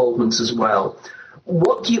Ben's involvement as well,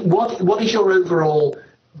 what is your overall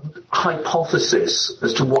hypothesis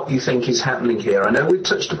as to what you think is happening here? I know we've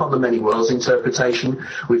touched upon the many worlds interpretation,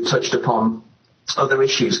 we've touched upon other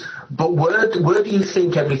issues, but where do you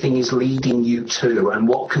think everything is leading you to, and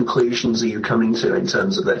what conclusions are you coming to in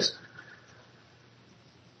terms of this?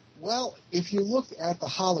 Well, if you look at the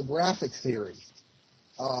holographic theory,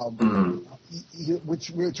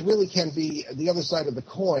 which really can be the other side of the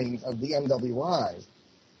coin of the MWI,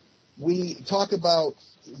 we talk about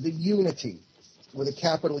the unity with a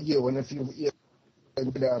capital U, and if you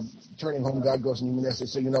turning home, God goes and humanistic,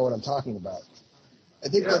 so you know what I'm talking about. I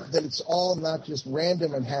think that it's all not just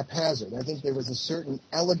random and haphazard. I think there was a certain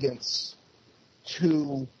elegance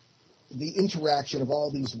to the interaction of all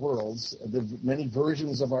these worlds, the many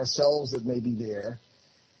versions of ourselves that may be there.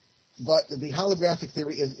 But the holographic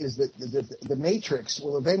theory is that the matrix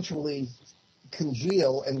will eventually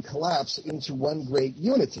congeal and collapse into one great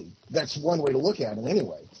unity. That's one way to look at it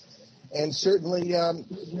anyway. And certainly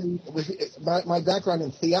with my background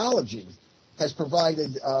in theology has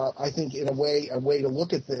provided, I think, in a way to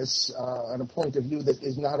look at this on a point of view that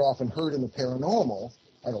is not often heard in the paranormal,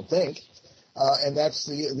 I don't think, and that's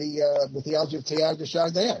the theology of Teilhard de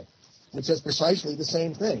Chardin, which says precisely the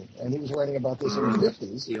same thing. And he was writing about this in the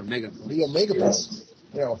 50s. The Omega Point. The Omega Point.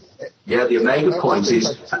 The Omega Point is...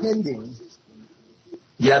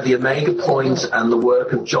 the Omega Point and the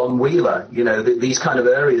work of John Wheeler, these kind of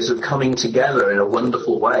areas of coming together in a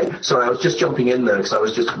wonderful way. Sorry, I was just jumping in there because I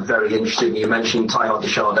was just very interested. You mentioned Teilhard de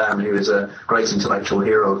Chardin, who is a great intellectual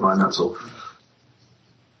hero of mine, that's all.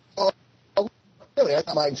 Oh, really? I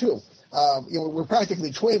mine too. We're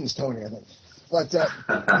practically twins, Tony, I think. But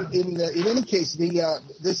in any case,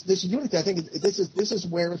 this unity, I think this is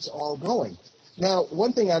where it's all going. Now,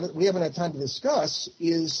 one thing we haven't had time to discuss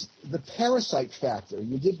is the parasite factor.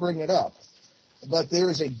 You did bring it up, but there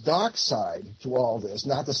is a dark side to all this.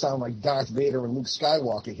 Not to sound like Darth Vader and Luke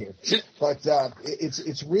Skywalker here, but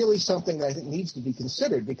it's really something that I think needs to be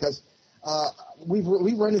considered because we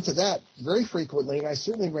run into that very frequently, and I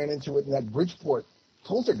certainly ran into it in that Bridgeport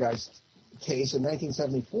poltergeist case in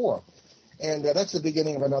 1974. And that's the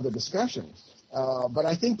beginning of another discussion. But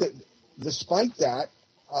I think that despite that,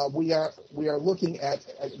 we are looking at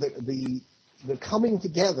the coming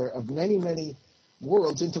together of many, many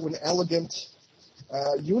worlds into an elegant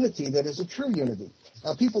unity that is a true unity.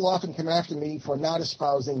 People often come after me for not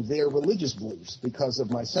espousing their religious beliefs because of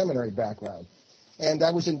my seminary background. And I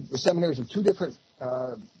was in the seminaries of two different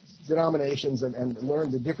denominations and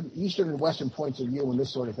learned the different Eastern and Western points of view and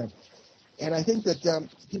this sort of thing. And I think that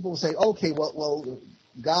people will say, okay, well,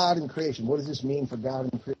 God and creation, what does this mean for God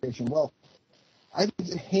and creation? Well, I think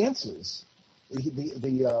it enhances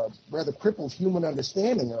the rather crippled human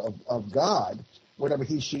understanding of God whatever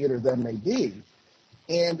he, she, it, or them may be.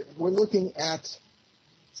 And we're looking at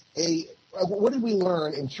what did we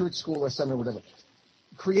learn in church school or seminary, whatever?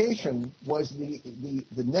 Creation was the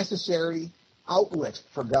necessary outlet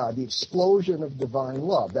for God, the explosion of divine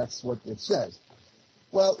love. That's what it says.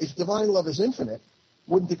 Well, if divine love is infinite,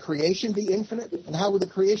 wouldn't the creation be infinite? And how would the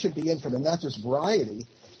creation be infinite? Not just variety.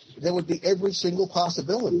 There would be every single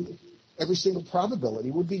possibility, every single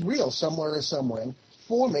probability would be real somewhere or somewhere,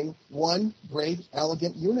 forming one great,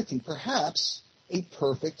 elegant unity, perhaps a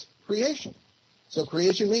perfect creation. So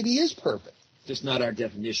creation maybe is perfect. Just not our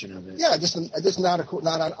definition of it. Yeah, just not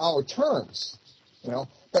on our terms, you know.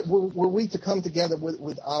 But were we to come together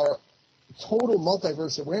with our total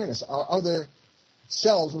multiverse awareness, our other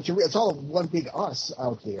selves, which it's all one big us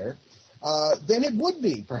out there, then it would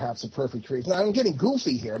be perhaps a perfect creation. Now, I'm getting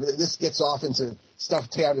goofy here, but this gets off into stuff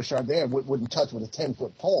Teilhard de Chardin wouldn't touch with a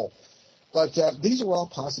 10-foot pole. But these are all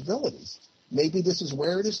possibilities. Maybe this is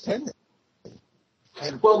where it is tending.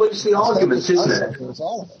 Well, it's the argument, isn't it? It's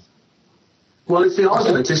all of it. Well, it's the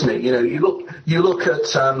argument, isn't it? You know, you look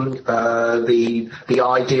at the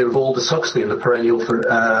idea of Aldous Huxley and the perennial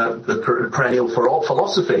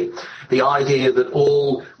philosophy, the idea that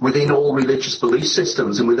within all religious belief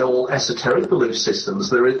systems and within all esoteric belief systems,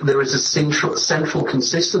 there is a central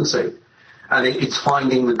consistency. And it's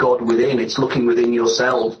finding the God within. It's looking within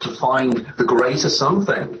yourself to find the greater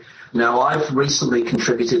something. Now, I've recently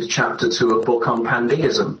contributed a chapter to a book on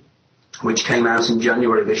pandeism, which came out in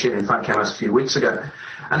January this year, in fact came out a few weeks ago.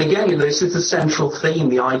 And again, you know, this is the central theme,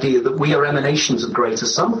 the idea that we are emanations of greater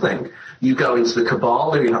something. You go into the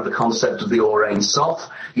Kabbalah, you have the concept of the Or Ein Sof,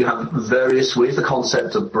 you have various ways, the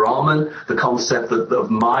concept of Brahman, the concept of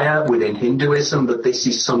Maya within Hinduism, that this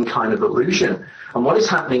is some kind of illusion. And what is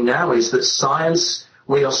happening now is that science,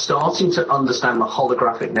 we are starting to understand the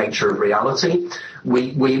holographic nature of reality.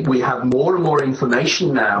 We have more and more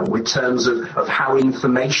information now in terms of how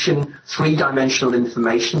information, three-dimensional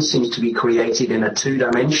information, seems to be created in a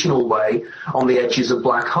two-dimensional way on the edges of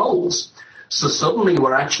black holes. So suddenly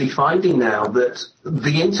we're actually finding now that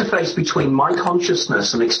the interface between my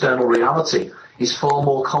consciousness and external reality is far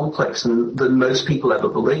more complex than most people ever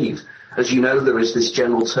believe. As you know, there is this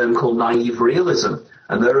general term called naive realism.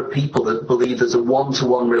 And there are people that believe there's a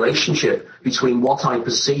one-to-one relationship between what I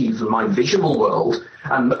perceive in my visual world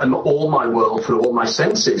and all my world through all my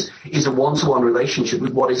senses is a one-to-one relationship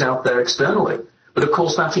with what is out there externally. But of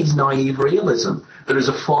course that is naive realism. There is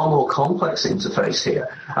a far more complex interface here.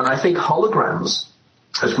 And I think holograms,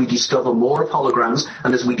 as we discover more of holograms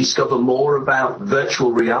and as we discover more about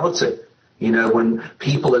virtual reality, you know, when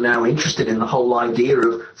people are now interested in the whole idea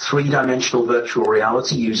of three-dimensional virtual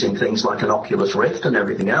reality using things like an Oculus Rift and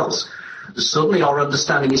everything else, suddenly our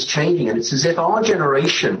understanding is changing, and it's as if our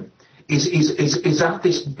generation is at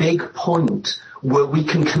this big point where we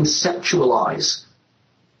can conceptualize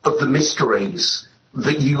of the mysteries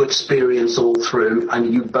that you experience all through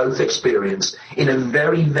and you both experience in a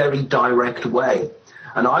very, very direct way.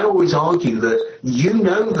 And I always argue that you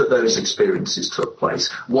know that those experiences took place.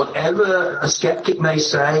 Whatever a skeptic may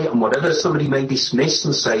say and whatever somebody may dismiss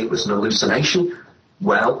and say it was an hallucination,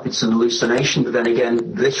 well, it's an hallucination, but then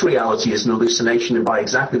again, this reality is an hallucination by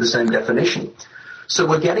exactly the same definition. So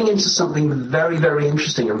we're getting into something very, very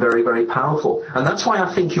interesting and very, very powerful. And that's why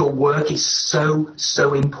I think your work is so,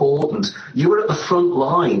 so important. You are at the front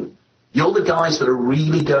line. You're the guys that are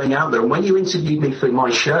really going out there. And when you interviewed me for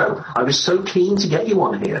my show, I was so keen to get you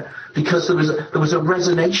on here because there was a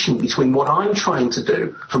resonation between what I'm trying to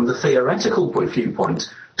do from the theoretical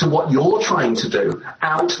viewpoint to what you're trying to do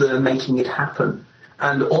out there making it happen.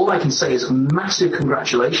 And all I can say is massive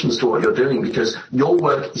congratulations to what you're doing because your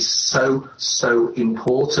work is so, so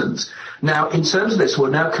important. Now, in terms of this, we're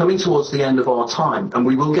now coming towards the end of our time, and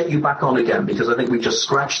we will get you back on again because I think we've just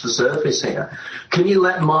scratched the surface here. Can you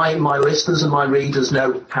let my listeners and my readers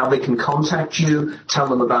know how they can contact you, tell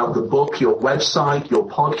them about the book, your website, your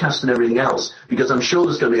podcast, and everything else? Because I'm sure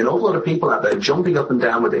there's going to be an awful lot of people out there jumping up and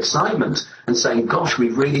down with excitement and saying, gosh,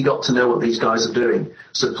 we've really got to know what these guys are doing.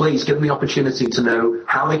 So please give them the opportunity to know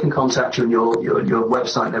how they can contact you and your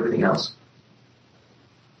website and everything else.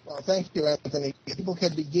 Well, thank you, Anthony. People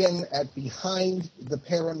can begin at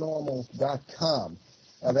behindtheparanormal.com.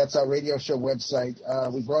 That's our radio show website.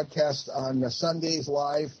 We broadcast on Sundays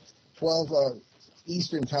live, 12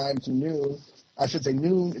 Eastern time to noon. I should say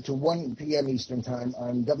noon to 1 p.m. Eastern time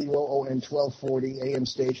on WOON 1240 AM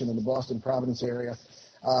station in the Boston Providence area.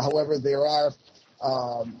 However, there are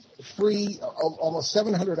free, almost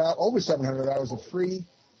over 700 hours of free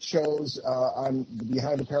shows on the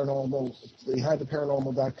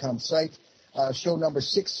behindtheparanormal.com site. Show number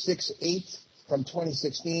 668 from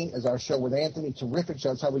 2016 is our show with Anthony. Terrific show.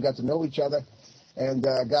 That's how we got to know each other. And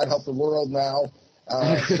God help the world now.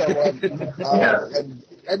 And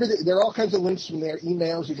everything, there are all kinds of links from there,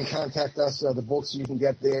 emails. You can contact us, the books you can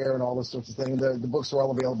get there, and all those sorts of things. The books are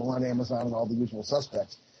all available on Amazon and all the usual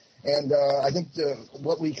suspects. And I think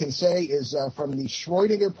what we can say is, from the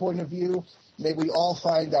Schrödinger point of view, may we all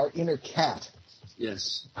find our inner cat.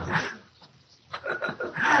 Yes.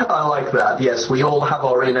 I like that. Yes, we all have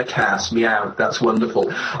our inner cat. Meow. That's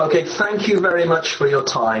wonderful. Okay, thank you very much for your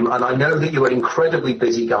time. And I know that you are incredibly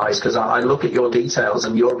busy, guys, because I look at your details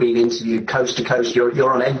and you're being interviewed coast to coast.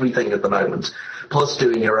 You're on everything at the moment, plus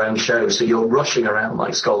doing your own show. So you're rushing around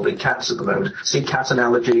like scolded cats at the moment. See cat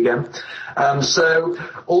analogy again? So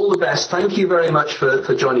all the best. Thank you very much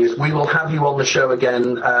for joining us. We will have you on the show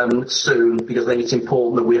again soon, because I think it's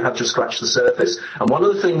important that we have just scratched the surface. And one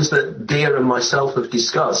of the things that Dia and myself have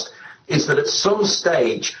discussed is that at some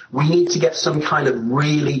stage we need to get some kind of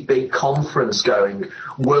really big conference going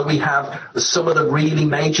where we have some of the really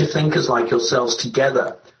major thinkers like yourselves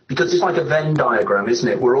together. Because it's like a Venn diagram, isn't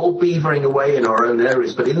it? We're all beavering away in our own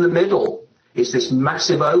areas, but in the middle is this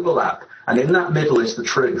massive overlap, and in that middle is the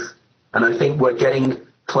truth. And I think we're getting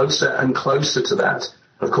closer and closer to that.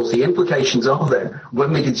 Of course, the implications are there.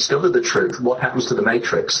 When we discover the truth, what happens to the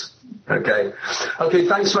matrix? Okay,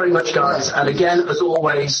 thanks very much, guys. And again, as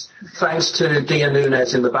always, thanks to Dia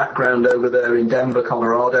Nunez in the background over there in Denver,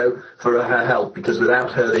 Colorado, for her help, because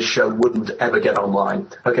without her, this show wouldn't ever get online.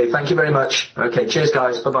 Okay, thank you very much. Okay, cheers,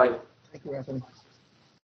 guys. Bye-bye. Thank you, Anthony.